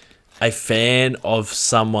a fan of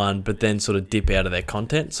someone, but then sort of dip out of their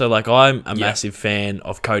content. So, like, I'm a massive fan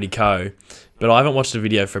of Cody Ko, but I haven't watched a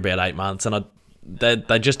video for about 8 months, and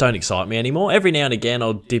they just don't excite me anymore. Every now and again,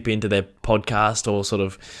 I'll dip into their podcast or sort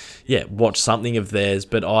of, watch something of theirs,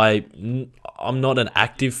 but I'm not an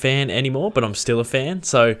active fan anymore, but I'm still a fan.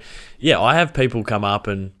 So, I have people come up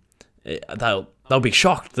and they'll be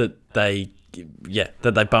shocked that they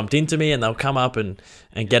bumped into me, and they'll come up and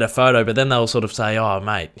get a photo, but then they'll sort of say, oh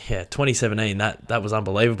mate, 2017, that was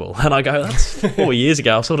unbelievable. And I go, that's 4 years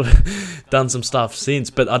ago. I've sort of done some stuff since,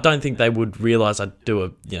 but I don't think they would realise I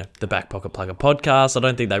do the Back Pocket Plugger podcast. I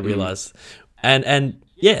don't think they realise. And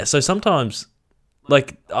so sometimes,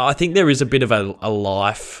 like, I think there is a bit of a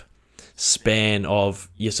life span of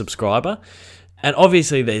your subscriber, and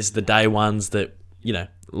obviously there's the day ones that,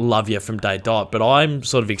 love you from day dot, but I'm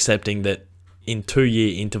sort of accepting that in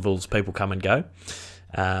 2-year intervals people come and go.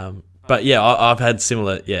 But I've had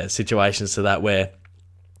similar situations to that where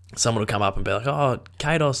someone will come up and be like, oh,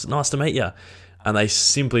 Kados, nice to meet you, and they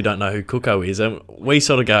simply don't know who Kuko is, and we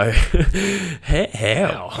sort of go,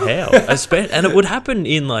 how? And it would happen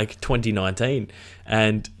in like 2019,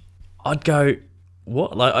 and I'd go,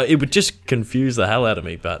 what? Like, it would just confuse the hell out of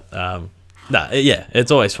me. But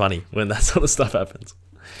it's always funny when that sort of stuff happens.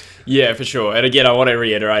 Yeah, for sure. And again, I want to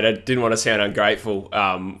reiterate, I didn't want to sound ungrateful.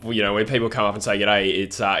 When people come up and say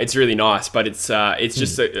g'day, it's really nice, but it's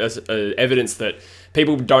just a evidence that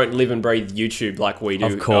people don't live and breathe YouTube like we do.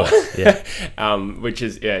 Of course, which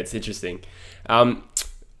is, it's interesting.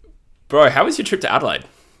 Bro, how was your trip to Adelaide?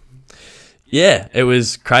 Yeah, it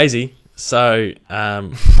was crazy. So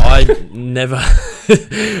I never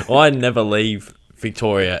leave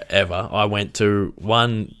Victoria ever. I went to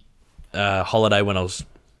one holiday when I was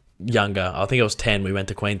younger. I think I was 10. We went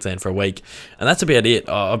to Queensland for a week, and that's about it.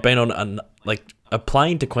 I've been on a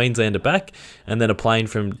plane to Queensland to back, and then a plane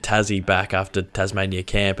from Tassie back after Tasmania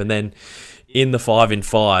camp, and then in the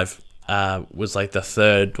 5-in-5 was like the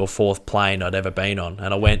third or fourth plane I'd ever been on.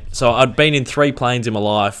 And I'd been in 3 planes in my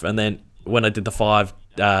life, and then when I did the 5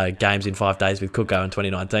 games in 5 days with Kuko in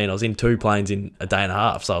 2019, I was in 2 planes in a day and a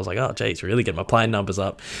half. So I was like, oh geez, really get my plane numbers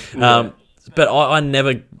up. But I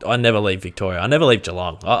never leave Victoria. I never leave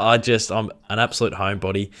Geelong. I'm an absolute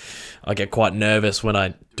homebody. I get quite nervous when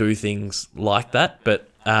I do things like that. But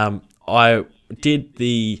I did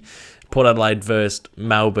the Port Adelaide versus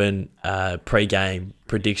Melbourne pre-game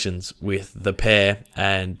predictions with the pair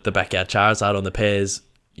and the Backyard Charizard on the pair's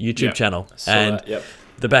YouTube channel. And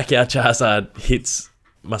the Backyard Charizard hits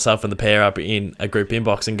myself and the pair up in a group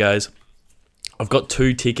inbox and goes, I've got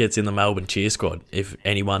 2 tickets in the Melbourne cheer squad if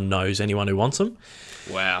anyone knows anyone who wants them.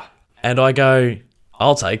 Wow. And I go,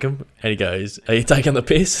 I'll take him. And he goes, are you taking the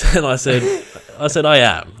piss? And I said, I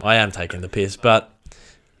am taking the piss, but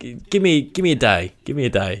give me a day. Give me a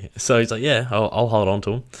day. So he's like, yeah, I'll hold on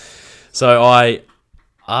to him. So I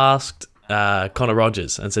asked Connor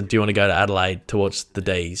Rogers and said, do you want to go to Adelaide to watch the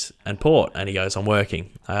D's and Port? And he goes, I'm working.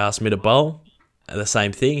 I asked Mitta Bowl, the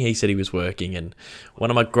same thing. He said he was working. And one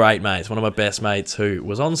of my great mates, one of my best mates, who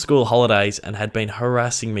was on school holidays and had been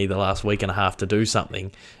harassing me the last week and a half to do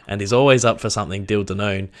something, and is always up for something, Dil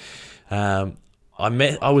Danoon.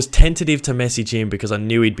 I was tentative to message him because I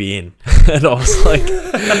knew he'd be in. And I was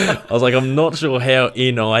like, I'm not sure how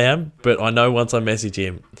in I am, but I know once I message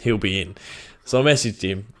him, he'll be in. So I messaged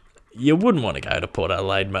him. You wouldn't want to go to Port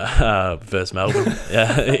Adelaide versus Melbourne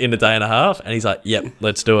in a day and a half. And he's like, yep,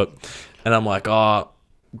 let's do it. And I'm like, oh,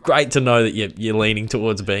 great to know that you're leaning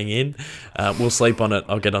towards being in. We'll sleep on it.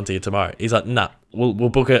 I'll get onto you tomorrow. He's like, nah, we'll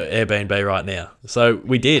book an Airbnb right now. So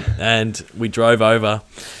we did. And we drove over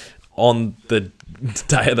on the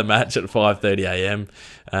day of the match at 5:30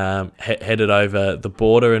 a.m, headed over the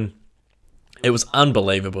border, and it was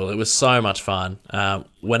unbelievable. It was so much fun.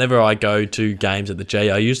 Whenever I go to games at the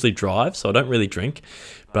G, I usually drive, so I don't really drink.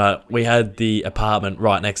 But we had the apartment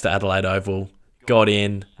right next to Adelaide Oval. Got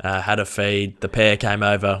in, had a feed. The pair came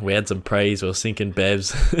over. We had some prees. We were sinking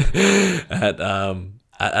bevs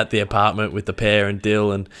at the apartment with the pair and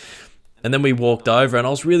Dill, and then we walked over. And I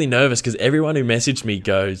was really nervous because everyone who messaged me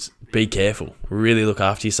goes, "Be careful. Really look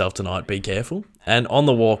after yourself tonight. Be careful." And on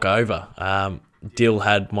the walk over, Dill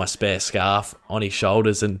had my spare scarf on his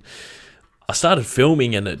shoulders, and I started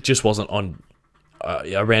filming, and it just wasn't on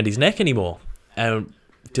around his neck anymore. And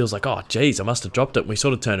Dill's like, oh, geez, I must have dropped it. And we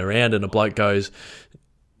sort of turn around, and a bloke goes,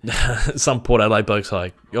 some Port Adelaide bloke's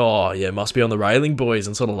like, oh, yeah, must be on the railing, boys,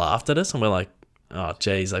 and sort of laughed at us. And we're like, oh,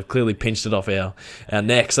 geez, they've clearly pinched it off our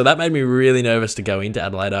neck. So that made me really nervous to go into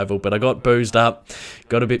Adelaide Oval. But I got boozed up,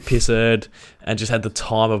 got a bit pissered, and just had the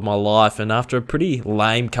time of my life. And after a pretty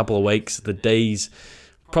lame couple of weeks, the D's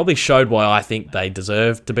probably showed why I think they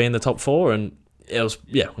deserved to be in the top four. And it was,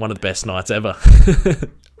 yeah, one of the best nights ever.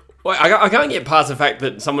 Well, I can't get past the fact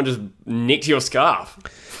that someone just nicked your scarf.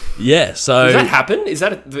 Yeah, so... Does that happen? Is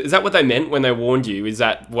that what they meant when they warned you? Is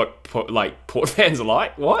that what Port fans are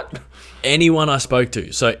like? What? Anyone I spoke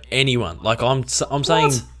to, so anyone. Like, I'm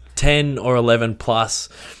saying What? 10 or 11 plus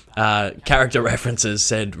character references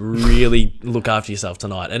said, really look after yourself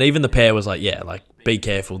tonight. And even the pair was like, yeah, like, be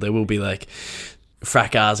careful. There will be, like,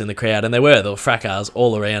 fracas in the crowd. And there were fracas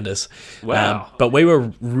all around us. Wow. But we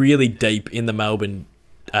were really deep in the Melbourne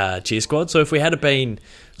cheer squad. So if we had been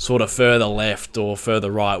sort of further left or further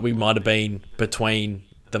right, we might have been between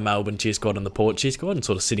the Melbourne cheer squad and the Port cheer squad and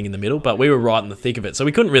sort of sitting in the middle, but we were right in the thick of it, so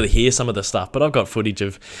we couldn't really hear some of the stuff. But I've got footage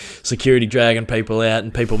of security dragging people out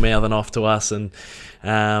and people mouthing off to us, and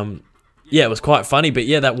yeah, it was quite funny. But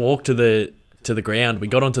yeah, that walk to the ground, we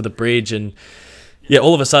got onto the bridge, and yeah,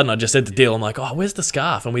 all of a sudden I just said to Dill, I'm like, oh, where's the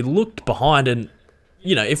scarf? And we looked behind, and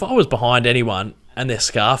you know, if I was behind anyone and their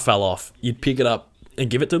scarf fell off, you'd pick it up and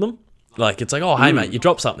give it to them. Like, it's like, oh, hey, mate, you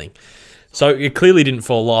dropped something. So it clearly didn't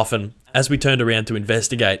fall off. And as we turned around to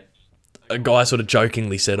investigate, a guy sort of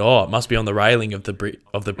jokingly said, oh, it must be on the railing of the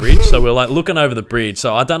bridge. So we're like looking over the bridge.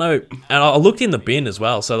 So I don't know. And I looked in the bin as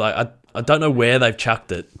well. So like, I don't know where they've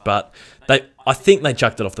chucked it, but I think they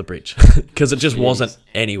chucked it off the bridge because it just wasn't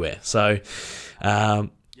anywhere. So,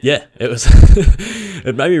 yeah, it was.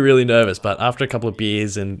 It made me really nervous, but after a couple of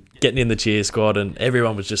beers and getting in the cheer squad, and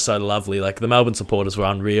everyone was just so lovely. Like, the Melbourne supporters were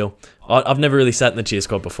unreal. I've never really sat in the cheer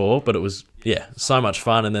squad before, but it was, yeah, so much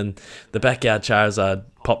fun. And then the backyard Charizard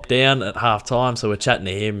popped down at half time, so we're chatting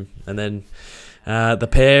to him. And then the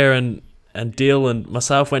pair and Dill and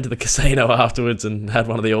myself went to the casino afterwards and had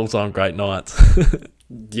one of the all-time great nights.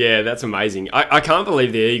 Yeah, that's amazing. I can't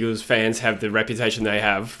believe the Eagles fans have the reputation they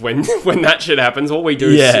have when that shit happens. All we do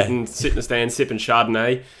is sit in the stand, sipping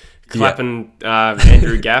Chardonnay, clapping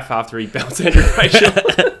Andrew Gaff after he belts Andrew Fraser.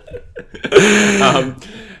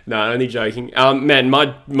 No, only joking. Man,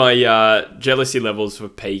 my jealousy levels were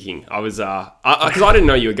peaking. I was because I didn't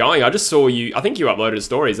know you were going. I just saw you. I think you uploaded a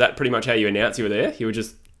story. Is that pretty much how you announced you were there? You were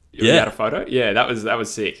just you had a photo. Yeah, that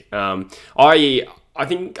was sick. I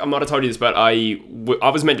think I might have told you this, but I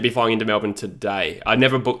was meant to be flying into Melbourne today. I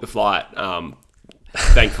never booked the flight.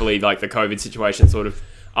 Thankfully, like, the COVID situation sort of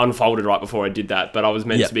unfolded right before I did that. But I was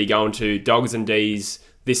meant to be going to Dogs and D's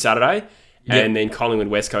this Saturday, and then Collingwood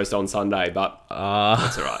West Coast on Sunday. But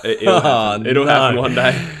that's all right. It'll happen one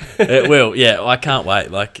day. It will. Yeah, I can't wait.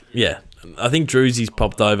 Like, yeah. I think Drewsy's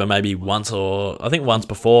popped over maybe once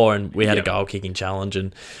before, and we had a goal kicking challenge,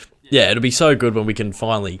 and yeah, it'll be so good when we can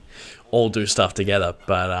finally all do stuff together.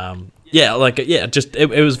 But yeah, like yeah, just it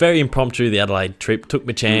was very impromptu. The Adelaide trip, took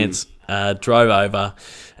my chance, drove over,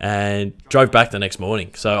 and drove back the next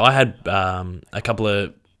morning. So I had a couple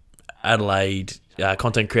of Adelaide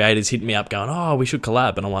content creators hit me up going, oh, we should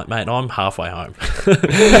collab. And I'm like, mate, I'm halfway home.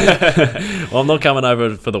 Well, I'm not coming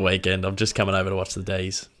over for the weekend. I'm just coming over to watch the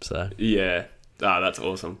D's. So yeah. That's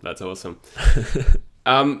awesome. That's awesome.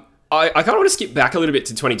 I kind of want to skip back a little bit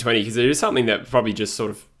to 2020 because there is something that probably just sort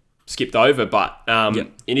of skipped over. But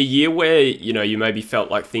in a year where, you know, you maybe felt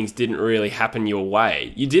like things didn't really happen your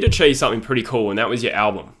way, you did achieve something pretty cool, and that was your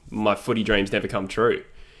album, My Footy Dreams Never Come True.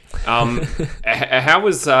 How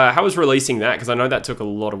was releasing that? Because I know that took a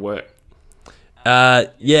lot of work.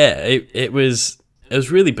 It was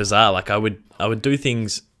really bizarre. Like I would do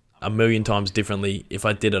things a million times differently if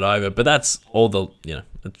I did it over, but that's all the, you know,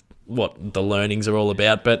 it's what the learnings are all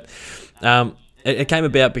about. But it came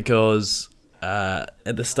about because at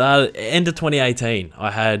the end of 2018,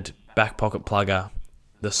 I had Back Pocket Plugger,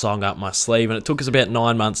 the song, up my sleeve, and it took us about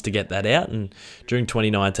 9 months to get that out, and during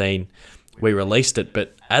 2019 we released it.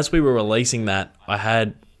 But as we were releasing that, I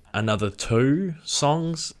had another 2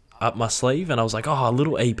 songs up my sleeve, and I was like, oh, a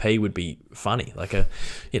little EP would be funny, like a,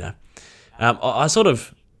 you know,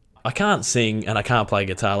 I can't sing and I can't play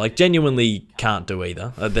guitar. Like, genuinely can't do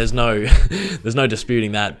either. There's no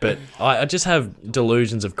disputing that. But I just have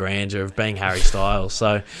delusions of grandeur, of being Harry Styles.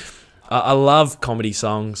 So I love comedy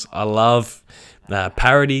songs. I love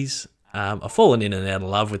parodies. I've fallen in and out of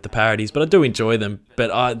love with the parodies, but I do enjoy them. But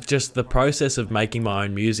the process of making my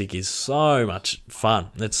own music is so much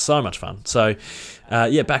fun. It's so much fun. So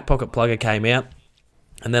Back Pocket Plugger came out,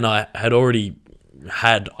 and then I had already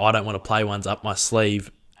had I Don't Want to Play Ones up my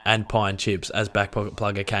sleeve and Pie and Chips as Back Pocket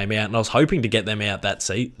Plugger came out, and I was hoping to get them out that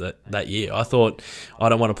year. I thought I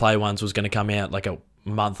Don't Want to Play Ones was going to come out like a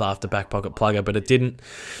month after Back Pocket Plugger, but it didn't.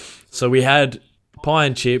 So we had Pie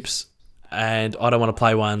and Chips and I Don't Want to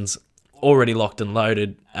Play Ones already locked and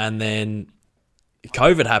loaded, and then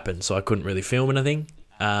COVID happened, so I couldn't really film anything.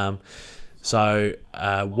 So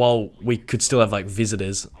while we could still have like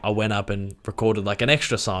visitors, I went up and recorded like an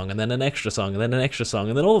extra song, and then an extra song, and then an extra song,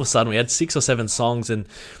 and then all of a sudden we had 6 or 7 songs, and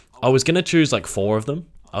I was going to choose like 4 of them.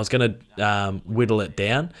 I was going to whittle it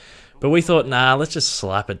down, but we thought, nah, let's just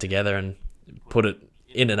slap it together and put it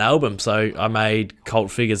in an album. So I made Cult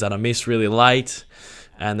Figures That I Missed really late,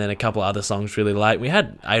 and then a couple of other songs really late. We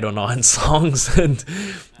had 8 or 9 songs, and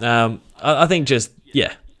I think just,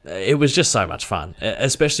 yeah, it was just so much fun,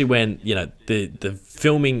 especially when, you know, the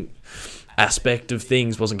filming aspect of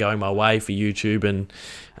things wasn't going my way for YouTube, and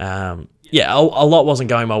a lot wasn't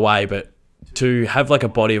going my way, but to have like a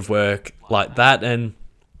body of work like that, and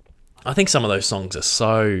I think some of those songs are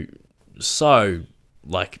so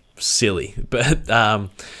like silly, but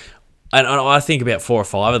and I think about 4 or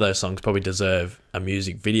 5 of those songs probably deserve a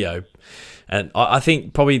music video, and I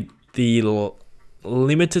think probably the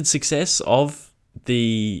limited success of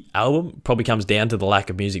the album probably comes down to the lack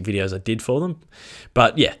of music videos I did for them.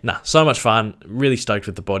 But yeah, so much fun, really stoked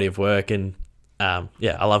with the body of work, and I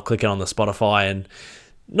love clicking on the Spotify and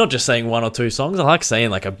not just seeing 1 or 2 songs. I like seeing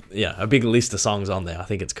like a big list of songs on there. I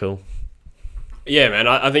think it's cool. Yeah, man,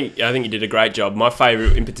 I think you did a great job. My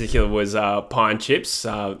favourite in particular was Pie and Chips,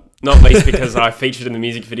 not least because I featured in the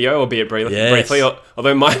music video, albeit briefly.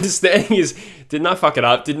 Although my understanding is, didn't I fuck it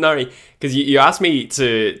up? Didn't I? Because you asked me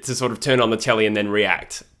to sort of turn on the telly and then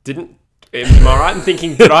react. Am I right in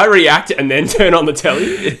thinking, did I react and then turn on the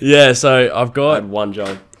telly? Yeah, so I had one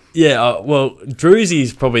job. Yeah, well,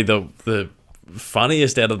 Drewsy's probably the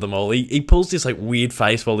funniest out of them all. He pulls this like weird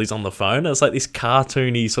face while he's on the phone. It's like this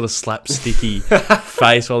cartoony sort of slapsticky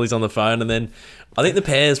face while he's on the phone, and then I think the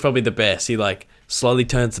pair's probably the best. He like slowly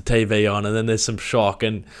turns the TV on, and then there's some shock,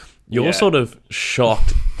 and you're sort of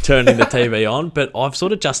shocked turning the TV on, but I've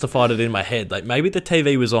sort of justified it in my head. Like, maybe the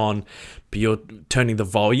TV was on, but you're turning the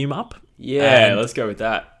volume up. Yeah, let's go with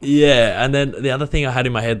that. Yeah, and then the other thing I had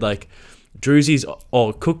in my head, like, Drewsy's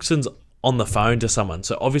or Cookson's on the phone to someone,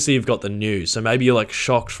 so obviously you've got the news, so maybe you're like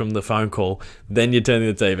shocked from the phone call, then you're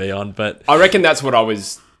turning the TV on. But I reckon that's what I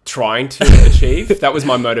was trying to achieve. That was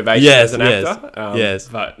my motivation as an actor. Yes.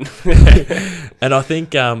 But and I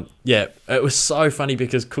think it was so funny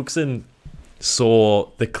because Cookson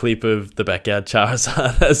saw the clip of the Backyard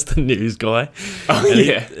Charizard as the news guy.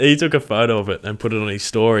 He took a photo of it and put it on his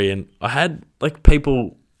story, and I had like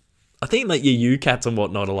people, I think like your UCats and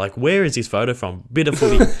whatnot are like, where is this photo from? Bit of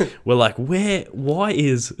Footy. We're like, why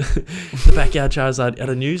is the Backyard Charizard at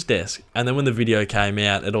a news desk? And then when the video came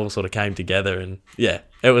out, it all sort of came together, and yeah,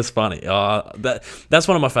 it was funny. That's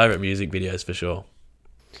one of my favourite music videos for sure.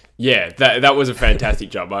 Yeah, that was a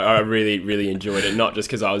fantastic job. I really, really enjoyed it, not just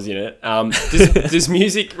because I was in it. Does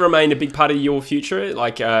music remain a big part of your future?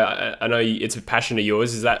 Like, I know it's a passion of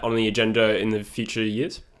yours. Is that on the agenda in the future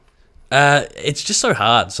years? It's just so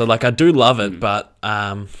hard. So, like, I do love it, but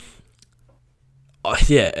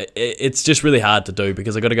it's just really hard to do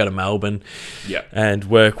because I got to go to Melbourne and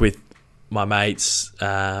work with my mates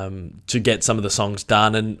to get some of the songs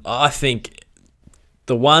done. And I think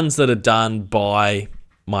the ones that are done by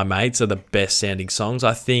my mates are the best sounding songs.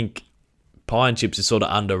 I think Pie and Chips is sort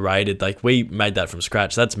of underrated. Like, we made that from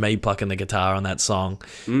scratch. That's me plucking the guitar on that song.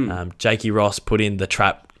 Jakey Ross put in the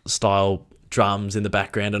trap style drums in the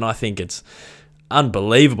background, and I think it's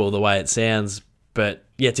unbelievable the way it sounds. But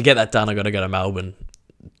yeah, to get that done, I got to go to Melbourne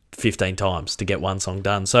 15 times to get one song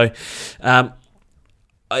done. So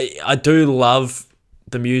I do love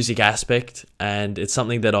the music aspect, and it's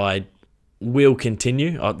something that I will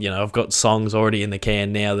continue. I've got songs already in the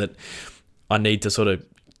can now that I need to sort of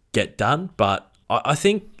get done, but I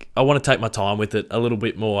think I want to take my time with it a little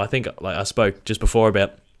bit more. I think, like I spoke just before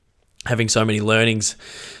about having so many learnings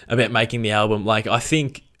about making the album. Like, I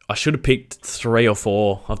think I should have picked 3 or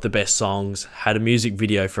 4 of the best songs, had a music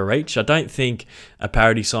video for each. I don't think a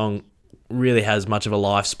parody song really has much of a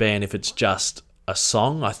lifespan if it's just a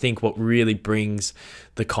song. I think what really brings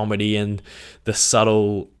the comedy and the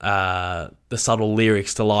subtle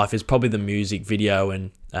lyrics to life is probably the music video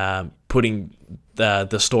and putting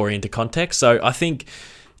the story into context. So I think,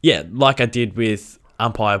 yeah, like I did with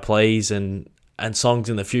Umpire Please and songs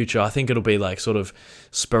in the future, I think it'll be like sort of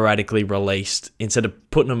sporadically released. Instead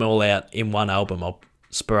of putting them all out in one album, I'll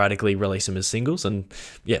sporadically release them as singles. And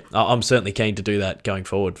yeah, I'm certainly keen to do that going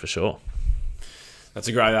forward for sure. That's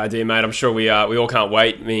a great idea, mate. I'm sure we all can't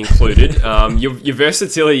wait, me included. Your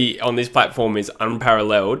versatility on this platform is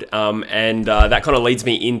unparalleled, and that kind of leads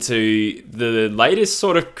me into the latest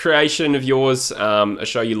sort of creation of yours, a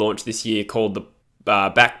show you launched this year called the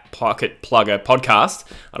Back Pocket Plugger Podcast.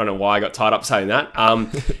 I don't know why I got tied up saying that.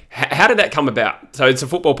 How did that come about? So it's a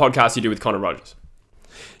football podcast you do with Connor Rogers.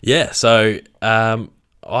 Yeah, so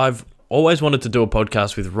I've always wanted to do a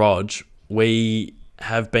podcast with Rog. We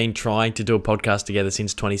have been trying to do a podcast together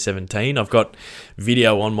since 2017. I've got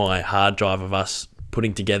video on my hard drive of us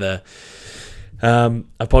putting together a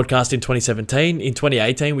podcast in 2017. In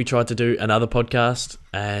 2018, we tried to do another podcast,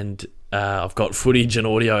 and I've got footage and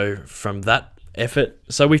audio from that effort.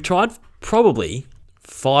 So we've tried probably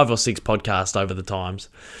 5 or 6 podcasts over the times,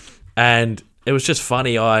 and it was just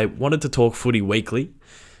funny. I wanted to talk footy weekly.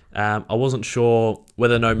 I wasn't sure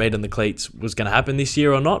whether No Meat on the Cleats was going to happen this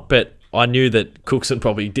year or not, but I knew that Cookson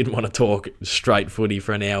probably didn't want to talk straight footy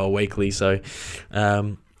for an hour weekly. So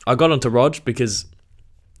I got onto Rog because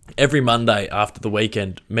every Monday after the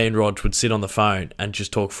weekend, me and Rog would sit on the phone and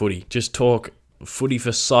just talk footy. Just talk footy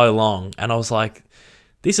for so long. And I was like,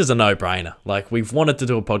 this is a no-brainer. Like, we've wanted to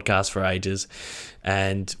do a podcast for ages,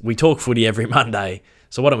 and we talk footy every Monday.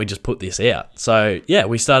 So why don't we just put this out? So yeah,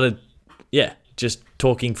 we started, just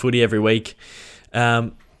talking footy every week.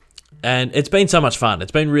 And it's been so much fun.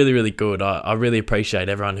 It's been really, really good. I really appreciate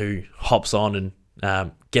everyone who hops on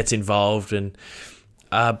and gets involved. And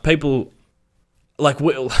people, like,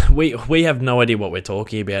 we have no idea what we're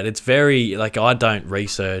talking about. It's very, like, I don't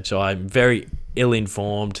research. I'm very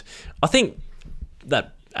ill-informed. I think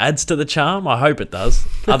that adds to the charm. I hope it does.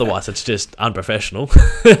 Otherwise, it's just unprofessional.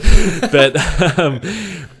 But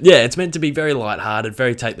it's meant to be very lighthearted,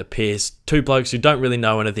 very take the piss. 2 blokes who don't really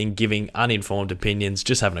know anything giving uninformed opinions,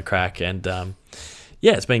 just having a crack. And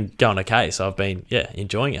it's been going okay. So I've been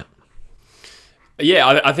enjoying it.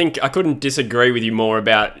 Yeah, I think I couldn't disagree with you more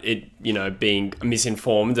about it, being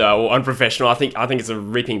misinformed or unprofessional. I think it's a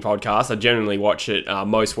ripping podcast. I generally watch it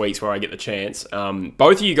most weeks where I get the chance.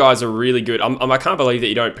 Both of you guys are really good. I can't believe that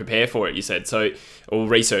you don't prepare for it, you said, or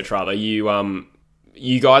research rather.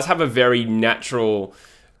 You guys have a very natural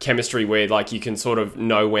chemistry where, like, you can sort of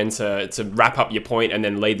know when to wrap up your point and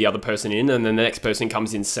then lead the other person in, and then the next person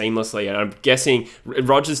comes in seamlessly. And I'm guessing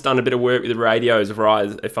Roger's done a bit of work with the radios,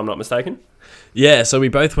 right, if I'm not mistaken? Yeah, so we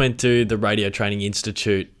both went to the Radio Training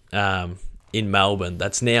Institute in Melbourne.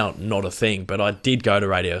 That's now not a thing, but I did go to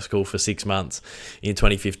radio school for 6 months in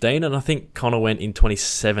 2015, and I think Connor went in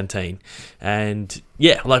 2017. And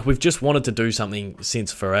we've just wanted to do something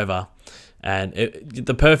since forever. And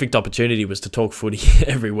the perfect opportunity was to talk footy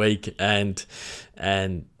every week. And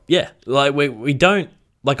we don't,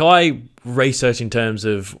 like, I research in terms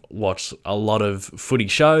of watch a lot of footy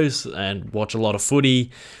shows and watch a lot of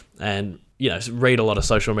footy and, read a lot of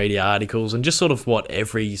social media articles and just sort of what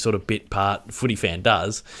every sort of bit part footy fan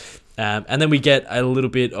does. And then we get a little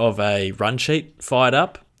bit of a run sheet fired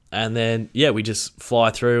up. and then we just fly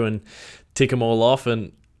through and tick them all off.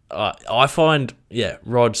 And I find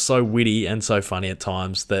Rod so witty and so funny at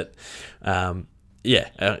times that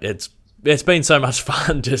it's been so much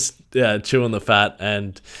fun just chewing the fat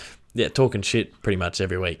and talking shit pretty much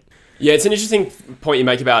every week. Yeah, it's an interesting point you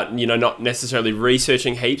make about, not necessarily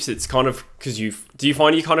researching heaps. It's kind of because do you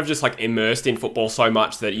find you kind of just like immersed in football so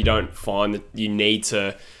much that you don't find that you need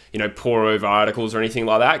to, pore over articles or anything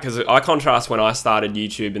like that? Because I contrast when I started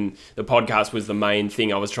YouTube and the podcast was the main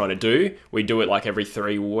thing I was trying to do. We do it like every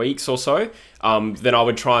 3 weeks or so. Then I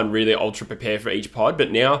would try and really ultra prepare for each pod.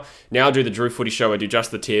 But now I do the True Footy show. I do just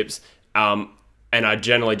the tips. And I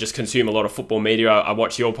generally just consume a lot of football media. I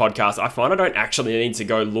watch your podcast. I find I don't actually need to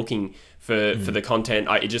go looking for the content.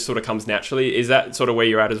 It just sort of comes naturally. Is that sort of where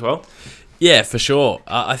you're at as well? Yeah, for sure.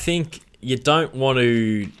 I think you don't want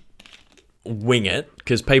to wing it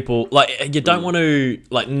because people you don't want to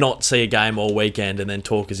not see a game all weekend and then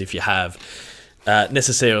talk as if you have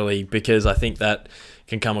necessarily, because I think that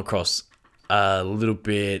can come across a little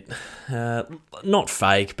bit not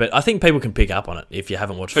fake, but I think people can pick up on it if you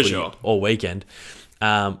haven't watched footy all weekend.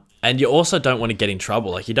 And you also don't want to get in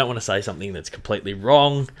trouble. You don't want to say something that's completely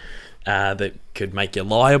wrong that could make you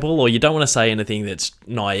liable, or you don't want to say anything that's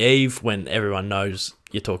naive when everyone knows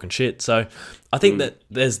you're talking shit. So I think that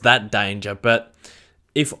there's that danger. But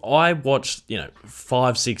if I watched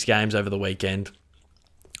 5-6 games over the weekend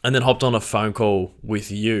and then hopped on a phone call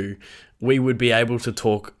with you, we would be able to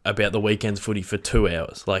talk about the weekend's footy for 2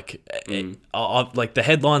 hours. Like the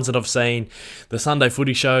headlines that I've seen, the Sunday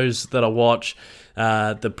footy shows that I watch,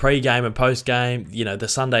 the pre-game and post-game, the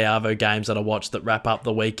Sunday Arvo games that I watch that wrap up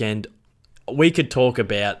the weekend. We could talk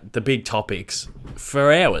about the big topics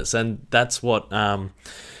for hours, and that's what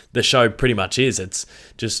the show pretty much is. It's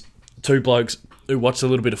just two blokes who watched a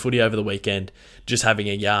little bit of footy over the weekend, just having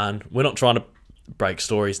a yarn. We're not trying to break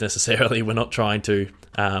stories necessarily. We're not trying to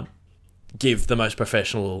give the most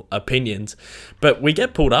professional opinions, but we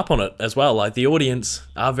get pulled up on it as well. The audience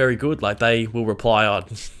are very good. They will reply, "Oh,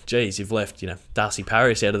 geez, you've left Darcy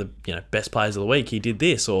Parish out of the best players of the week. He did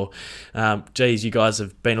this," or "Geez, you guys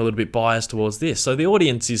have been a little bit biased towards this." So the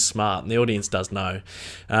audience is smart, and the audience does know.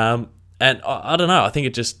 And I don't know. I think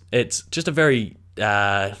it's just a very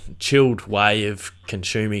chilled way of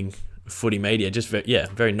consuming footy media. Just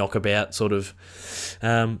very knockabout sort of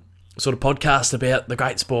podcast about the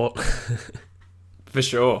great sport. For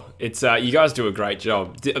sure. It's you guys do a great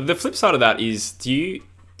job. The flip side of that is, do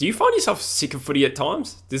you find yourself sick of footy at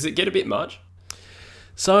times? Does it get a bit much?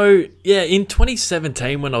 So, in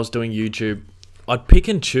 2017 when I was doing YouTube, I'd pick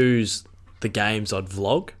and choose the games I'd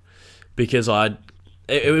vlog, because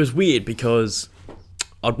it was weird because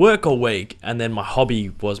I'd work all week and then my hobby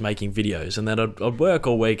was making videos, and then I'd work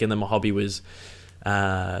all week and then my hobby was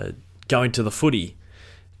going to the footy.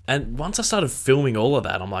 And once I started filming all of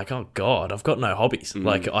that, I'm like, oh God, I've got no hobbies.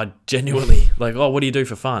 I genuinely, oh, what do you do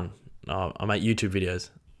for fun? Oh, I make YouTube videos.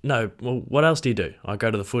 No, well, what else do you do? I go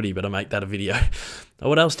to the footy, but I make that a video. Oh,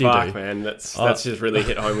 what else do you do? Man, that's just really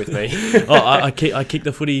hit home with me. I kick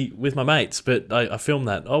the footy with my mates, but I film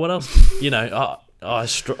that. Oh, what else? I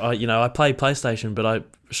play PlayStation, but I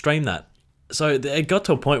stream that. So it got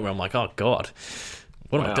to a point where I'm like, oh God,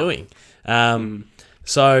 what am I doing?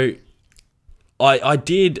 So I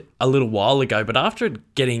did a little while ago, but after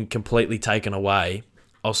it getting completely taken away,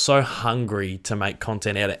 I was so hungry to make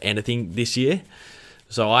content out of anything this year.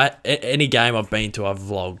 So any game I've been to, I've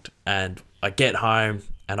vlogged, and I get home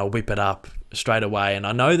and I'll whip it up straight away. And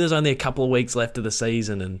I know there's only a couple of weeks left of the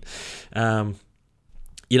season, and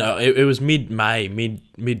it was mid-May,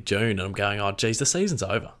 mid-June, and I'm going, oh geez, the season's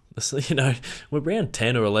over. We're around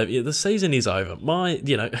 10 or 11. Yeah, the season is over.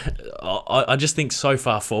 I just think so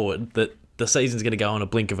far forward that the season's going to go on a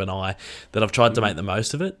blink of an eye, that I've tried to make the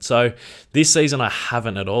most of it. So this season I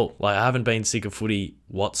haven't at all. I haven't been sick of footy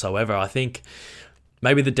whatsoever. I think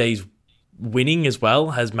maybe the D's winning as well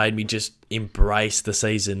has made me just embrace the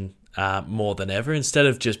season more than ever, instead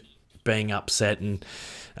of just being upset and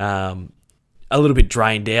a little bit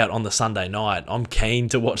drained out on the Sunday night. I'm keen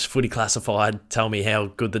to watch Footy Classified tell me how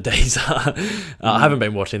good the D's are. I haven't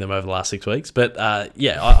been watching them over the last 6 weeks, but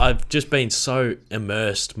I've just been so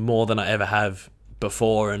immersed more than I ever have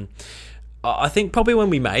before. And I think probably when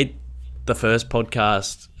we made the first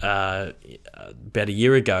podcast about a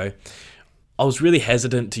year ago, I was really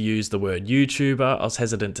hesitant to use the word YouTuber. I was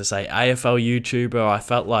hesitant to say AFL YouTuber. I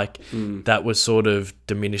felt like that was sort of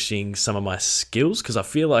diminishing some of my skills, because I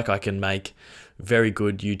feel like I can make very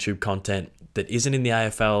good YouTube content that isn't in the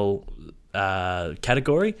AFL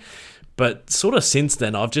category. But sort of since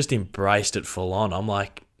then, I've just embraced it full on. I'm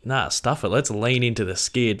like, nah, stuff it. Let's lean into the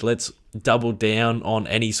skid. Let's double down on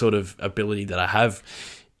any sort of ability that I have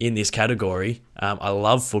in this category. I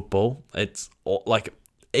love football. It's like,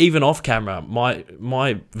 even off camera,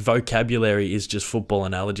 my vocabulary is just football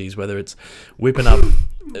analogies. Whether it's whipping up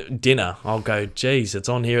dinner, I'll go, geez, it's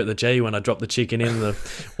on here at the G. When I drop the chicken in, the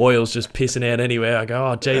oil's just pissing out anywhere. I go,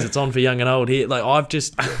 oh, geez, it's on for young and old here. Like,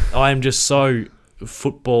 I am just so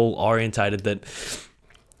football orientated that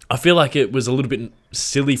I feel like it was a little bit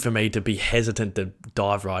silly for me to be hesitant to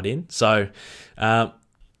dive right in. So, no,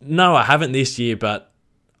 I haven't this year, but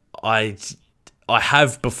I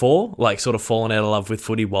have before, like, sort of fallen out of love with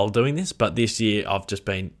footy while doing this, but this year I've just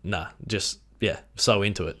been, so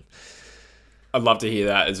into it. I'd love to hear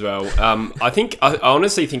that as well. I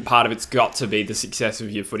honestly think part of it's got to be the success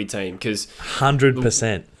of your footy team, because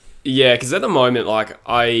 100%. Yeah, because at the moment, like,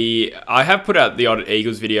 I have put out the odd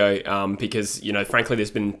Eagles video because, you know, frankly,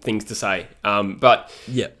 there's been things to say. But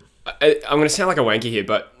yeah, I'm going to sound like a wanker here,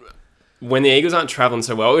 but when the Eagles aren't travelling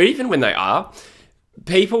so well, or even when they are,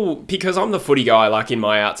 people, because I'm the footy guy, like, in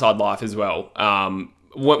my outside life as well.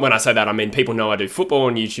 When I say that, I mean, people know I do football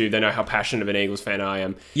on YouTube. They know how passionate of an Eagles fan I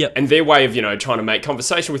am. Yep. And their way of, you know, trying to make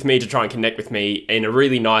conversation with me, to try and connect with me in a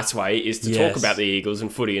really nice way, is to talk about the Eagles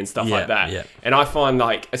and footy and stuff like that. Yeah. And I find,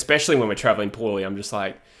 like, especially when we're traveling poorly, I'm just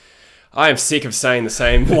like, I am sick of saying the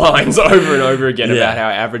same lines over and over again about how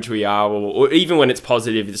average we are, or even when it's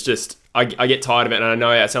positive, it's just, I get tired of it, and I know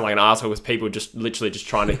I sound like an asshole with people just literally just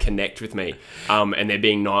trying to connect with me, and they're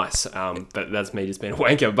being nice, but that's me just being a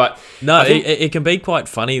wanker. But no, it can be quite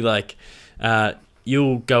funny, like,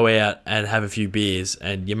 you'll go out and have a few beers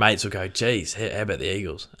and your mates will go, geez, how about the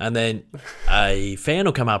Eagles? And then a fan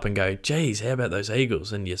will come up and go, geez, how about those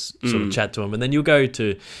Eagles? And you sort of chat to them. And then you'll go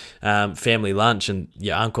to family lunch and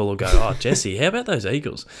your uncle will go, oh, Jesse, how about those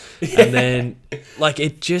Eagles? And then, like,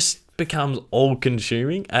 it just becomes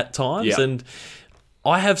all-consuming at times. Yeah. And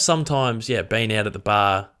I have sometimes, been out at the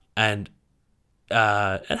bar, and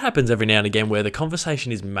it happens every now and again where the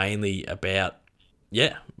conversation is mainly about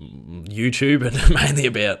YouTube and mainly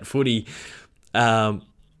about footy.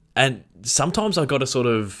 And sometimes I've got to sort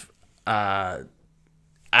of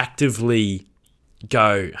actively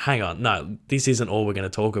go, hang on, no, this isn't all we're going to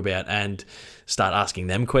talk about, and start asking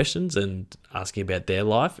them questions and asking about their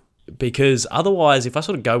life. Because otherwise, if I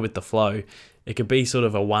sort of go with the flow, it could be sort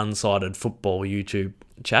of a one-sided football YouTube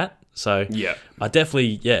chat. So I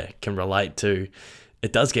definitely, can relate to,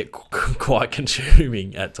 it does get quite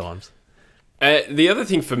consuming at times. The other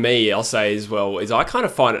thing for me, I'll say as well, is I kind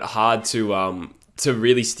of find it hard to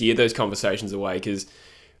really steer those conversations away, because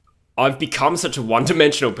I've become such a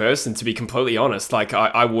one-dimensional person, to be completely honest. Like,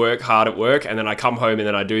 I work hard at work, and then I come home and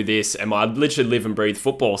then I do this, and I literally live and breathe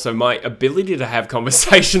football. So my ability to have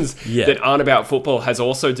conversations that aren't about football has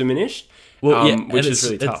also diminished, which is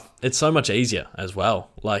really tough. It's so much easier as well.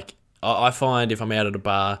 Like, I find if I'm out at a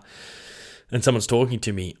bar and someone's talking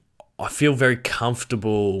to me, I feel very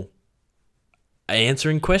comfortable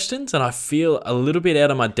answering questions, and I feel a little bit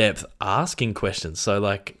out of my depth asking questions. So,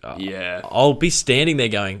 like, I'll be standing there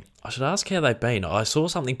going, I should ask how they've been. I saw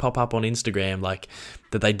something pop up on Instagram, like,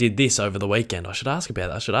 that they did this over the weekend. I should ask about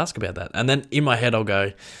that. I should ask about that. And then in my head, I'll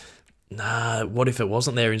go, nah, what if it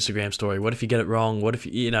wasn't their Instagram story? What if you get it wrong? What if,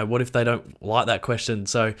 what if they don't like that question?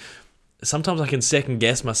 So sometimes I can second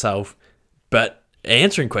guess myself, but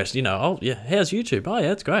answering questions, oh yeah, how's YouTube? Oh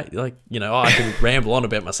yeah, it's great. Like, I can ramble on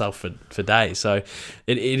about myself for days. So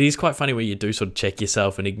it is quite funny where you do sort of check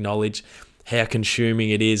yourself and acknowledge how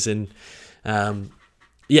consuming it is, and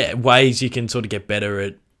ways you can sort of get better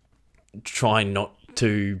at trying not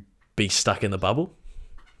to be stuck in the bubble.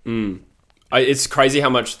 It's crazy how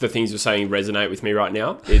much the things you're saying resonate with me right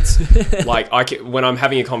now. It's like, when I'm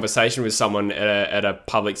having a conversation with someone at a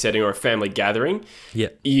public setting or a family gathering,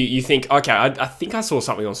 you think, okay, I think I saw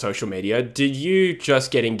something on social media. Did you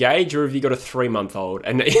just get engaged, or have you got a 3-month-old?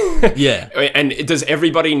 And and does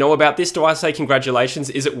everybody know about this? Do I say congratulations?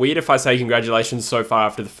 Is it weird if I say congratulations so far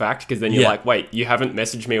after the fact? Because then you're like, wait, you haven't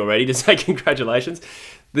messaged me already to say congratulations?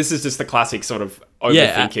 This is just the classic sort of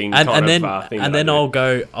overthinking kind of thing. And then I'll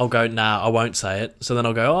go, nah, I won't say it. So then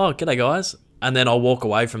I'll go, oh, g'day guys. And then I'll walk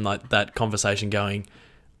away from like that conversation going,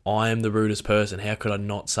 I am the rudest person. How could I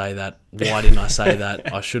not say that? Why didn't I say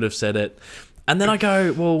that? I should have said it. And then I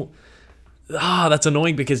go, well, that's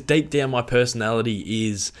annoying, because deep down my personality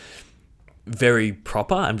is very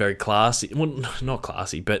proper and very classy. Well, not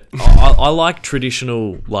classy, but I like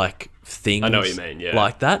traditional, like, things. I know what you mean, yeah.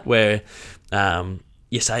 Like that, where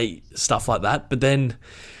you say stuff like that, but then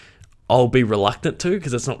I'll be reluctant to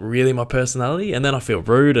because it's not really my personality, and then I feel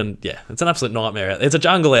rude, and yeah, it's an absolute nightmare out there. It's a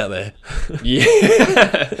jungle out there. Yeah,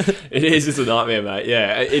 it is. It's a nightmare, mate.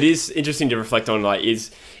 Yeah, it is interesting to reflect on. Like,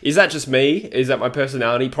 is that just me? Is that my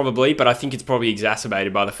personality? Probably, but I think it's probably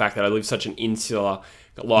exacerbated by the fact that I live such an insular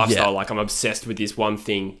lifestyle. Yeah. Like, I'm obsessed with this one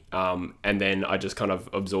thing, and then I just kind of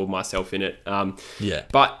absorb myself in it. Yeah.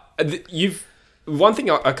 But one thing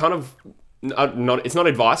I kind of not. It's not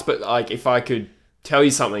advice, but like, if I could tell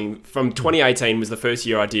you something, from 2018 was the first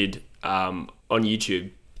year I did on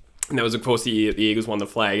YouTube. And that was, of course, the year the Eagles won the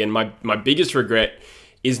flag. And my biggest regret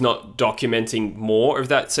is not documenting more of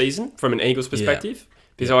that season from an Eagles perspective.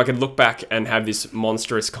 Because I could look back and have this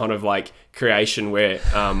monstrous kind of like creation where,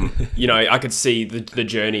 I could see the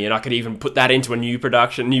journey, and I could even put that into a new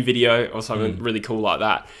production, new video or something really cool like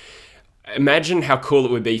that. Imagine how cool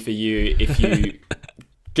it would be for you if you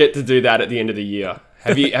get to do that at the end of the year.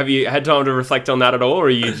 Have you had time to reflect on that at all, or are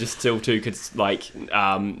you just still too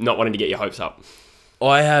not wanting to get your hopes up?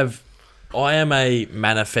 I am a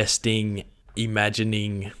manifesting,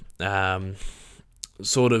 imagining,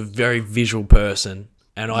 sort of very visual person,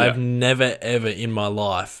 and I have never ever in my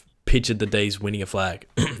life pictured the D's winning a flag.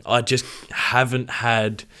 I just haven't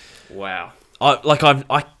had. Wow.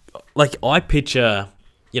 I picture.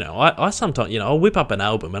 I sometimes, I'll whip up an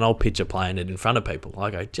album and I'll picture playing it in front of people.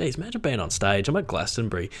 I go, geez, imagine being on stage. I'm at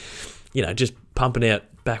Glastonbury, just pumping out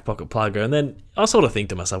Back Pocket Plugger. And then I sort of think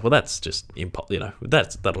to myself, well, that's just,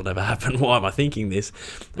 that'll never happen. Why am I thinking this?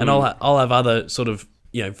 And I'll have other sort of,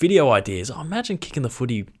 video ideas. Oh, imagine kicking the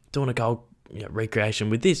footy, doing a goal recreation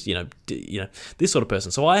with this, this sort of person.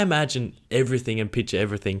 So I imagine everything and picture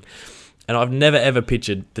everything. And I've never, ever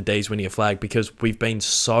pictured the D's winning a flag because we've been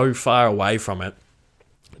so far away from it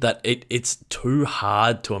that it's too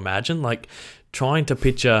hard to imagine. Like, trying to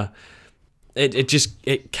picture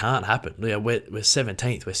it can't happen. We're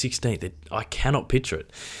 17th, we're 16th. I cannot picture it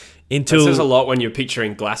until. That says a lot when you're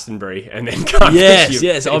picturing Glastonbury and then can't.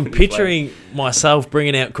 Yes. I'm picturing myself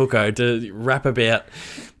bringing out Cooko to rap about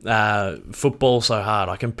football so hard.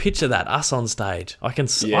 I can picture that, us on stage. I can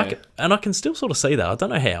still sort of see that. I don't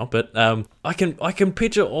know how, but I can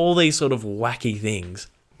picture all these sort of wacky things.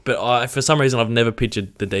 But for some reason, I've never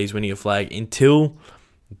pictured the D's winning a flag until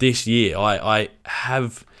this year. I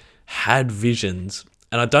have had visions,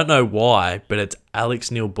 and I don't know why, but it's Alex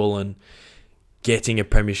Neil-Bullen getting a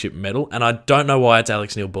premiership medal, and I don't know why it's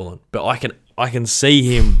Alex Neil-Bullen, but I can see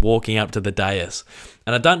him walking up to the dais,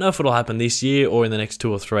 and I don't know if it'll happen this year or in the next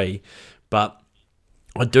 2 or 3, but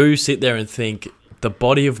I do sit there and think the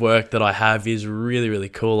body of work that I have is really, really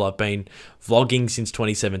cool. I've been vlogging since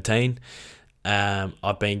 2017.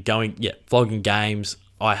 I've been vlogging games.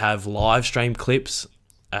 I have live stream clips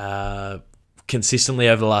consistently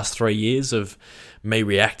over the last 3 years of me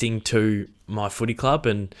reacting to my footy club,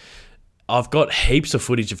 and I've got heaps of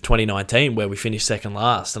footage of 2019 where we finished second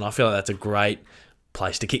last, and I feel like that's a great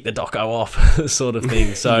place to kick the doco off, sort of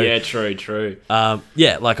thing. So yeah, true. I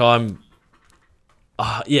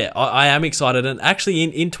am excited, and actually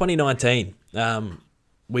in 2019.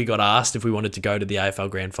 We got asked if we wanted to go to the AFL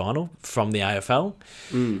Grand Final from the AFL,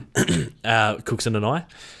 Cookson and I,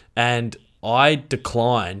 and I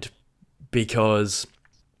declined because,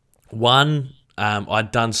 one,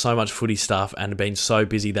 I'd done so much footy stuff and been so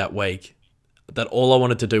busy that week that all I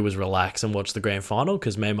wanted to do was relax and watch the Grand Final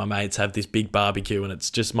because me and my mates have this big barbecue and it's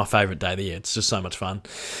just my favourite day of the year. It's just so much fun.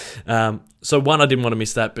 So one, I didn't want to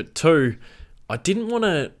miss that, but two, I didn't want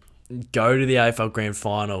to go to the AFL Grand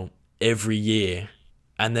Final every year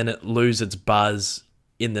and then it lose its buzz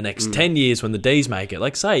in the next 10 years when the D's make it.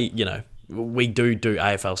 Like, say, we do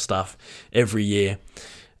AFL stuff every year.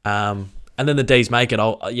 And then the D's make it,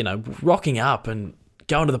 rocking up and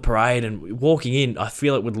going to the parade and walking in, I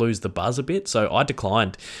feel it would lose the buzz a bit. So I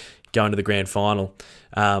declined going to the grand final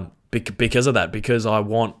because of that, because I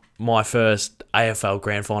want my first AFL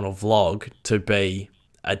grand final vlog to be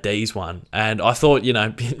a D's one. And I thought,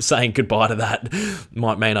 saying goodbye to that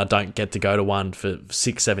might mean I don't get to go to one for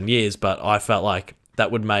 6-7 years, but I felt like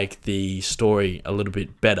that would make the story a little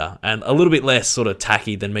bit better and a little bit less sort of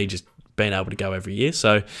tacky than me just being able to go every year.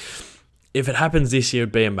 So if it happens this year,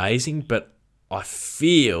 it'd be amazing, but I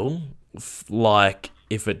feel like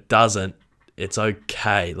if it doesn't, it's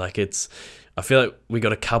okay. I feel like we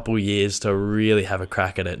got a couple years to really have a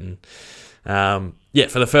crack at it. And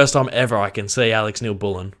for the first time ever, I can see Alex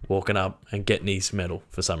Neil-Bullen walking up and getting his medal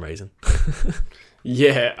for some reason.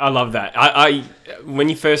 Yeah, I love that. I when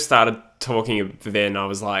you first started talking then, I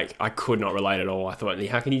was like, I could not relate at all. I thought,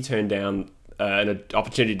 how can you turn down an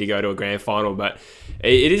opportunity to go to a grand final? But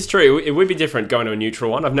it is true. It would be different going to a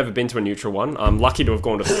neutral one. I've never been to a neutral one. I'm lucky to have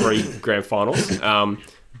gone to 3 grand finals.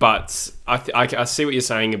 But I see what you're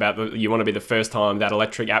saying about you want to be the first time, that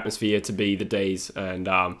electric atmosphere to be the D's. And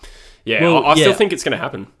I still think it's going to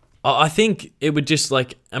happen. I think it would just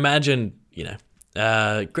like, imagine,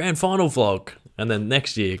 grand final vlog. And then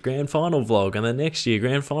next year, grand final vlog. And then next year,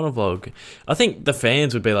 grand final vlog. I think the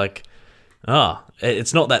fans would be like,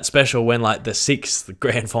 it's not that special when like the 6th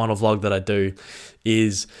grand final vlog that I do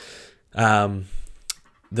is the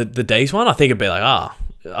D's one. I think it'd be like,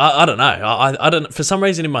 I don't know. I don't. For some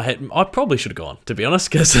reason in my head, I probably should have gone, to be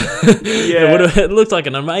honest, because it looked like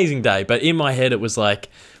an amazing day. But in my head, it was like,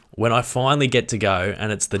 when I finally get to go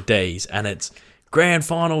and it's the D's and it's grand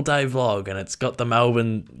final day vlog and it's got the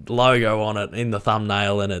Melbourne logo on it in the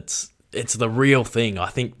thumbnail and it's the real thing. I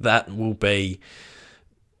think that'll be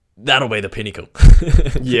the pinnacle.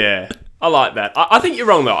 Yeah, I like that. I think you're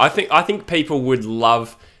wrong though. I think people would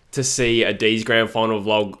love to see a D's grand final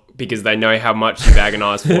vlog because they know how much you've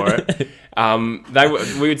agonised for it.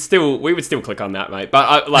 We would still click on that, mate.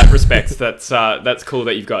 But respect. That's cool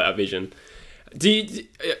that you've got that vision.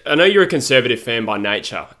 I know you're a conservative fan by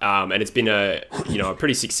nature, and it's been a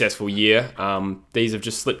pretty successful year. These have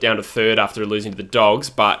just slipped down to 3rd after losing to the Dogs,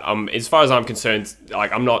 but as far as I'm concerned,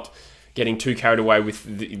 like, I'm not getting too carried away with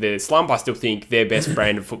the slump. I still think their best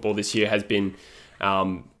brand of football this year has been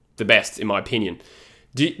the best, in my opinion.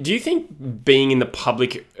 Do you think being in the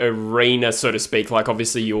public arena, so to speak, like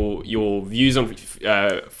obviously your views on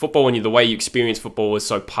football and the way you experience football is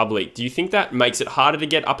so public, do you think that makes it harder to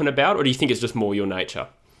get up and about, or do you think it's just more your nature?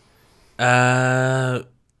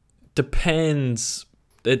 Depends.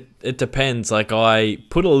 It depends. Like, I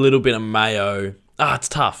put a little bit of mayo. It's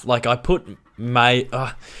tough. Like, I put mayo.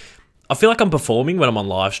 I feel like I'm performing when I'm on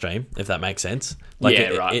live stream, if that makes sense. Like,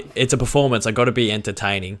 right. It's a performance. I got to be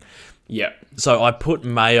entertaining. Yeah. So I put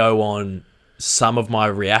mayo on some of my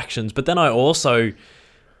reactions, but then I also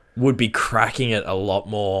would be cracking it a lot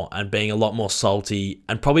more and being a lot more salty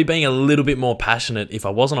and probably being a little bit more passionate if I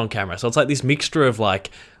wasn't on camera. So it's like this mixture of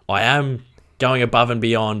like, I am going above and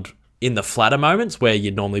beyond in the flatter moments where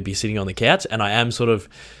you'd normally be sitting on the couch, and I am sort of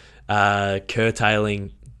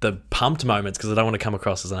curtailing the pumped moments because I don't want to come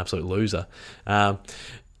across as an absolute loser. I'm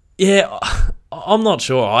not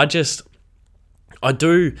sure. I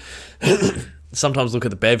do sometimes look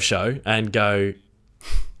at the Bev show and go,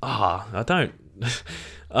 I don't...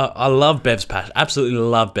 I love Bev's passion. Absolutely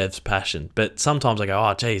love Bev's passion. But sometimes I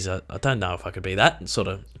go, geez, I don't know if I could be that sort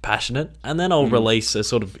of passionate. And then I'll release a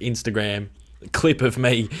sort of Instagram clip of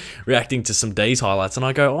me reacting to some D's highlights. And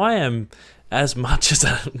I go, I am as much as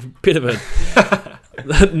a bit of a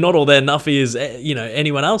not all there nuffy as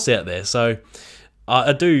anyone else out there. So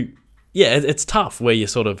I do... Yeah, it's tough where you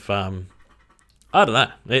sort of... I don't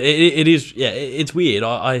know. It is... Yeah, it's weird.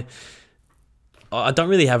 I don't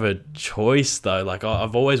really have a choice though. Like,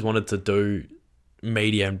 I've always wanted to do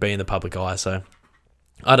media and be in the public eye. So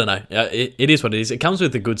I don't know. It is what it is. It comes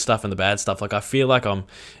with the good stuff and the bad stuff. Like, I feel like I'm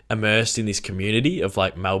immersed in this community of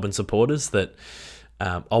like Melbourne supporters that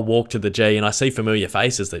I'll walk to the G and I see familiar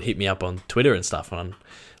faces that hit me up on Twitter and stuff. And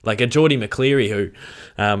like a Geordie McCleary who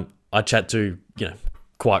I chat to,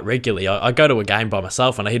 quite regularly. I go to a game by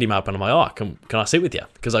myself and I hit him up and I'm like, can I sit with you?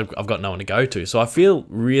 Because I've got no one to go to. So I feel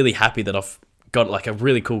really happy that I've got like a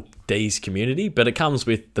really cool D's community, but it comes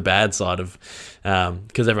with the bad side of,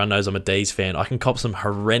 because everyone knows I'm a D's fan, I can cop some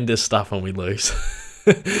horrendous stuff when we lose.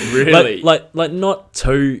 Really? like not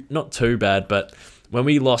too bad, but when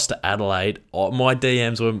we lost to Adelaide, my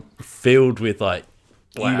DMs were filled with like,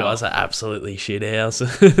 you guys are absolutely shit house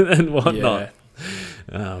and whatnot.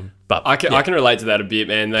 Yeah. But I can relate to that a bit,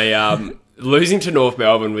 man. They losing to North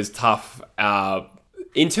Melbourne was tough.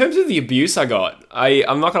 In terms of the abuse I got,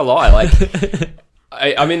 I'm not gonna lie. Like,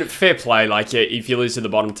 I mean, fair play. Like, if you lose to the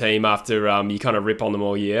bottom team after you kind of rip on them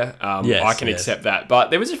all year, I can accept that. But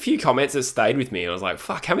there was a few comments that stayed with me. I was like,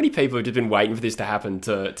 "Fuck, how many people have just been waiting for this to happen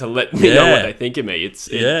to let me know what they think of me?"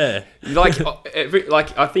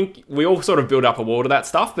 Like I think we all sort of build up a wall to that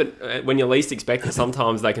stuff, but when you least expect it,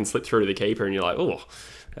 sometimes they can slip through to the keeper, and you're like, "Oh,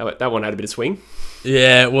 that one had a bit of swing."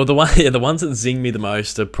 Yeah, well, the ones that zing me the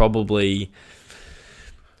most are probably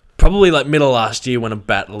like middle of last year when I'm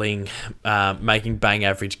battling, making bang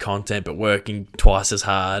average content but working twice as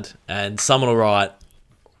hard, and someone will write,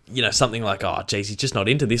 something like, "Oh, geez, he's just not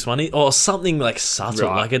into this one," or something like subtle.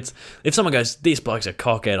 Right. Like, it's if someone goes, "This bloke's a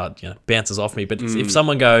cockhead," bounces off me. But if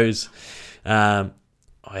someone goes, he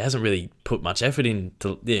hasn't really put much effort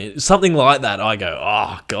into something like that, I go,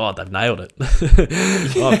 "Oh God, they've nailed it."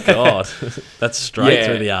 Oh God, that's straight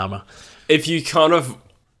through the armour. If you kind of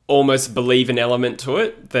almost believe an element to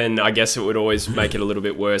it, then I guess it would always make it a little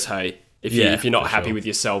bit worse. Hey, if you're not happy with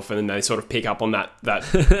yourself, and then they sort of pick up on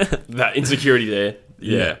that insecurity there.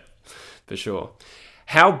 Yeah, for sure.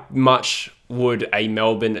 How much would a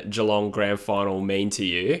Melbourne Geelong grand final mean to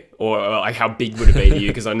you, or like how big would it be to you?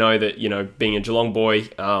 Because I know that, you know, being a Geelong boy,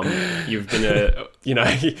 you've been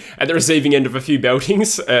at the receiving end of a few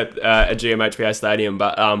beltings at GMHBA Stadium.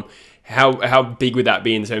 But how big would that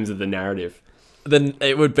be in terms of the narrative? Then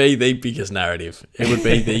it would be the biggest narrative. It would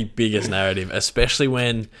be the biggest narrative, especially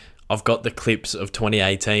when I've got the clips of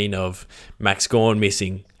 2018 of Max Gawn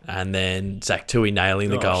missing, and then Zach Tui nailing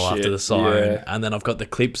the goal after the siren. And then I've got the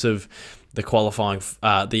clips of the qualifying,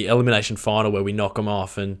 the elimination final where we knock them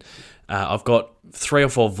off. And I've got 3 or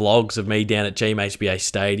 4 vlogs of me down at GMHBA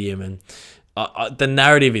Stadium. And the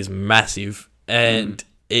narrative is massive, and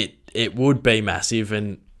it would be massive.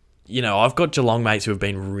 And, you know, I've got Geelong mates who have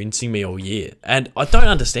been rinsing me all year. And I don't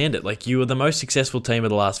understand it. Like, you were the most successful team of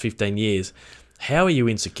the last 15 years. How are you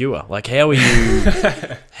insecure? Like, how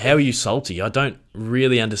are you salty? I don't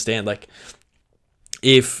really understand. Like,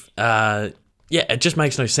 if it just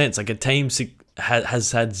makes no sense. Like, a team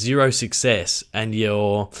has had 0 success, and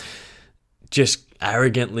you're just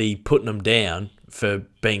arrogantly putting them down for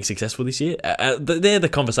being successful this year. They're the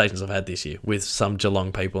conversations I've had this year with some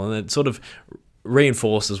Geelong people, and it sort of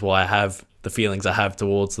reinforces why I have the feelings I have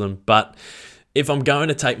towards them. But if I'm going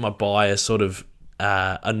to take my bias sort of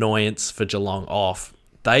annoyance for Geelong off,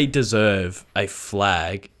 they deserve a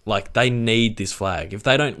flag. Like, they need this flag. If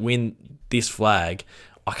they don't win this flag,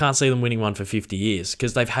 I can't see them winning one for 50 years,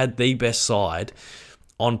 because they've had the best side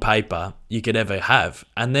on paper you could ever have.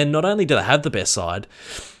 And then not only do they have the best side,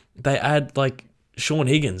 they add like Sean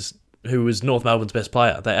Higgins, who was North Melbourne's best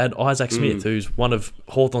player. They add Isaac Smith, who's one of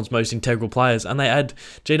Hawthorn's most integral players, and they add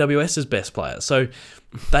GWS's best player. So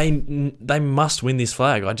they must win this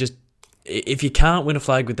flag. If you can't win a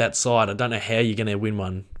flag with that side, I don't know how you're going to win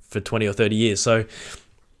one for 20 or 30 years. So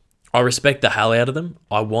I respect the hell out of them.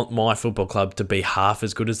 I want my football club to be half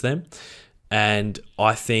as good as them. And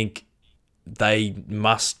I think they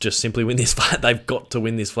must just simply win this flag. They've got to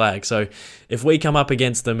win this flag. So if we come up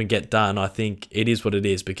against them and get done, I think it is what it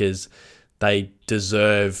is, because they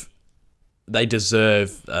deserve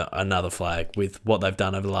another flag with what they've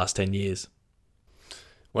done over the last 10 years.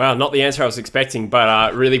 Wow, not the answer I was expecting,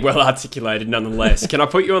 but really well articulated nonetheless. Can I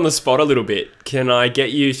put you on the spot a little bit? Can I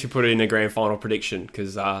get you to put in a grand final prediction?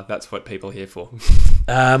 Because that's what people are here for.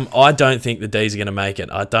 I don't think the D's are going to make it.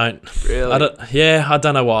 I don't. Really? I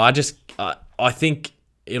don't know why. I think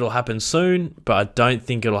it'll happen soon, but I don't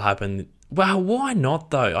think it'll happen. Well, why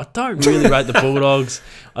not, though? I don't really rate the Bulldogs.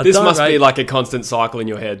 This must be like a constant cycle in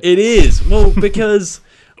your head. It is. Well, because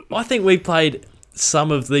I think we played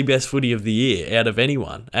some of the best footy of the year out of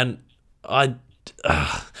anyone, and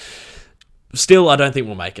still I don't think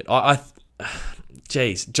we'll make it.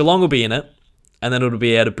 Geelong will be in it, and then it'll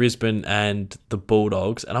be out of Brisbane and the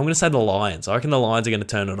Bulldogs, and I'm going to say the Lions. I reckon the Lions are going to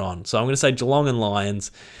turn it on, so I'm going to say Geelong and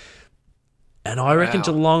Lions, and I reckon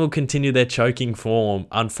Geelong will continue their choking form,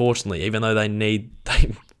 unfortunately, even though they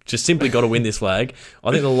just simply got to win this flag.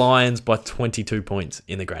 I think the Lions by 22 points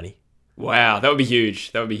in the granny. Wow, that would be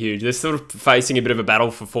huge. That would be huge. They're sort of facing a bit of a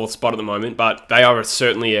battle for 4th spot at the moment, but they are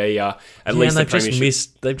certainly at least the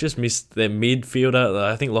premiership. They've just missed their midfielder.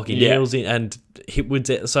 I think Lockie Neal's in, and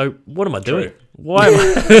Hipwood's. So what am I doing? True. Why am I?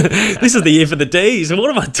 This is the year for the D's.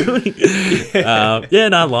 What am I doing?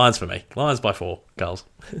 Lions for me. Lions by 4 goals.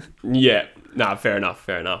 Fair enough.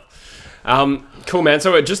 Cool, man.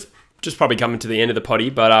 So we're just probably coming to the end of the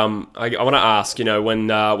potty, but I want to ask, when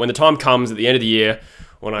the time comes at the end of the year,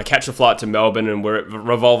 when I catch the flight to Melbourne and we're at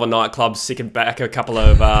Revolver nightclub, sicking back a couple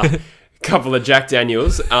of Jack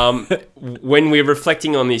Daniels, when we're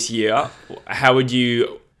reflecting on this year, how would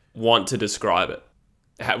you want to describe it?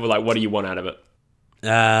 What do you want out of it?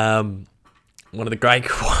 One of the great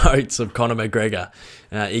quotes of Conor McGregor.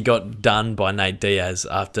 He got done by Nate Diaz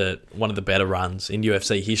after one of the better runs in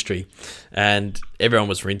UFC history, and everyone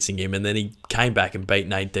was rinsing him, and then he came back and beat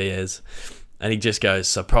Nate Diaz. And he just goes,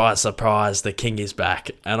 "Surprise, surprise, the king is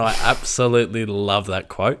back." And I absolutely love that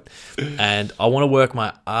quote. And I want to work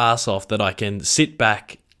my ass off that I can sit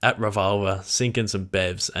back at Revolver, sink in some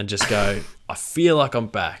bevs, and just go, I feel like I'm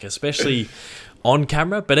back, especially on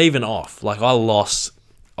camera, but even off. Like, I lost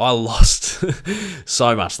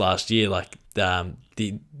so much last year. Like,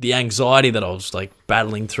 the anxiety that I was like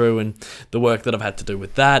battling through, and the work that I've had to do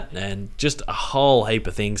with that, and just a whole heap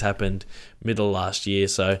of things happened middle of last year.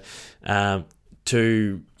 So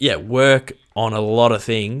to work on a lot of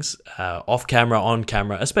things, off camera, on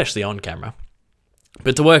camera, especially on camera,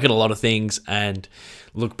 but to work at a lot of things and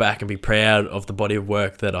look back and be proud of the body of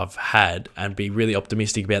work that I've had and be really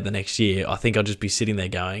optimistic about the next year, I think I'll just be sitting there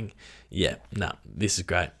going, this is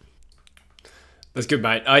great. That's good,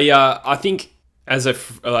 mate. I think As a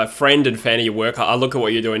friend and fan of your work, I look at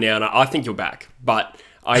what you're doing now, and I think you're back. But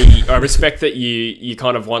I respect that you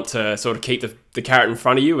kind of want to sort of keep the carrot in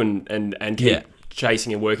front of you and keep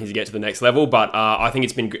chasing and working to get to the next level. But I think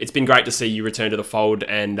it's been great to see you return to the fold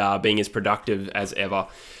and being as productive as ever.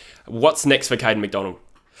 What's next for Caden MacDonald?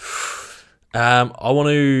 I want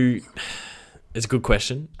to... It's a good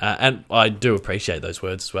question, and I do appreciate those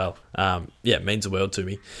words as well. It means the world to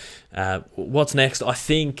me. What's next? I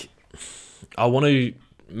think I want to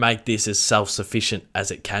make this as self-sufficient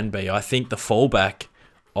as it can be. I think the fallback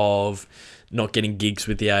of not getting gigs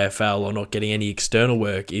with the AFL or not getting any external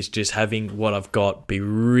work is just having what I've got be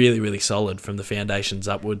really, really solid from the foundations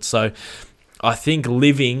upwards. So I think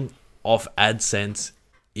living off AdSense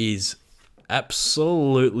is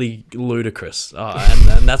absolutely ludicrous,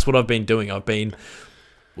 and that's what I've been doing. I've been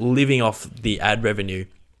living off the ad revenue,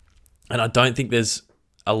 and I don't think there's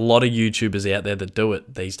a lot of YouTubers out there that do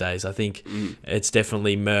it these days. I think it's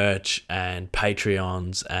definitely merch and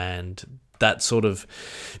Patreons and that sort of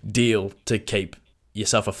deal to keep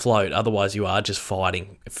yourself afloat. Otherwise, you are just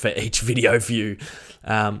fighting for each video view.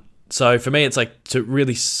 So for me, it's like to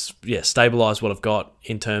really stabilize what I've got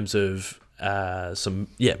in terms of some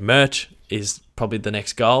merch is probably the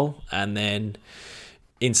next goal. And then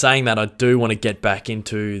in saying that, I do want to get back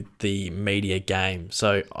into the media game.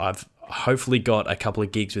 So I've hopefully got a couple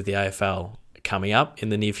of gigs with the AFL coming up in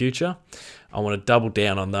the near future. I want to double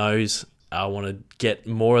down on those. I want to get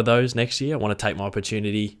more of those next year. I want to take my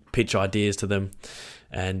opportunity, pitch ideas to them,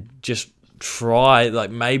 and just try, like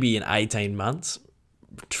maybe in 18 months,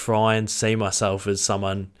 try and see myself as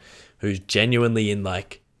someone who's genuinely in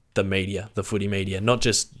like the media, the footy media, not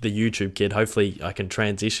just the YouTube kid. Hopefully I can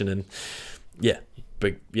transition and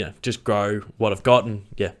just grow what I've got and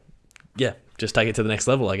just take it to the next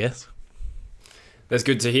level, I guess. That's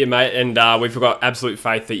good to hear, mate. And we've got absolute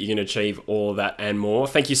faith that you can achieve all of that and more.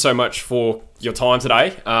 Thank you so much for your time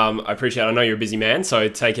today. I appreciate it. I know you're a busy man, so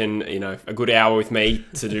taking a good hour with me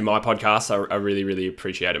to do my podcast, I really, really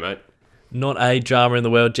appreciate it, mate. Not a drama in the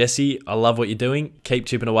world, Jesse. I love what you're doing. Keep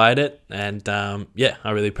chipping away at it. And I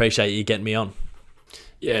really appreciate you getting me on.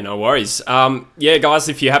 Yeah, no worries. Guys,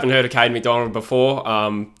 if you haven't heard of Caden MacDonald before,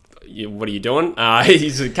 what are you doing?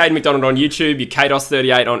 He's Caden MacDonald on YouTube. You're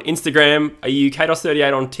KDOS38 on Instagram. Are you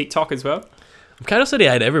KDOS38 on TikTok as well? I'm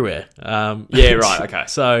KDOS38 everywhere. Yeah, right. Okay.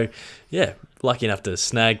 So, yeah, lucky enough to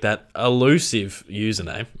snag that elusive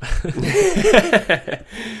username.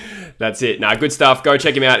 That's it. Nah, good stuff. Go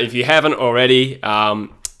check him out if you haven't already.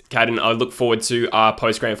 Caden, I look forward to our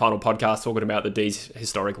post-grand final podcast talking about the D's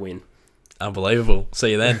historic win. Unbelievable.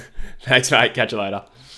 See you then. Thanks, mate. Catch you later.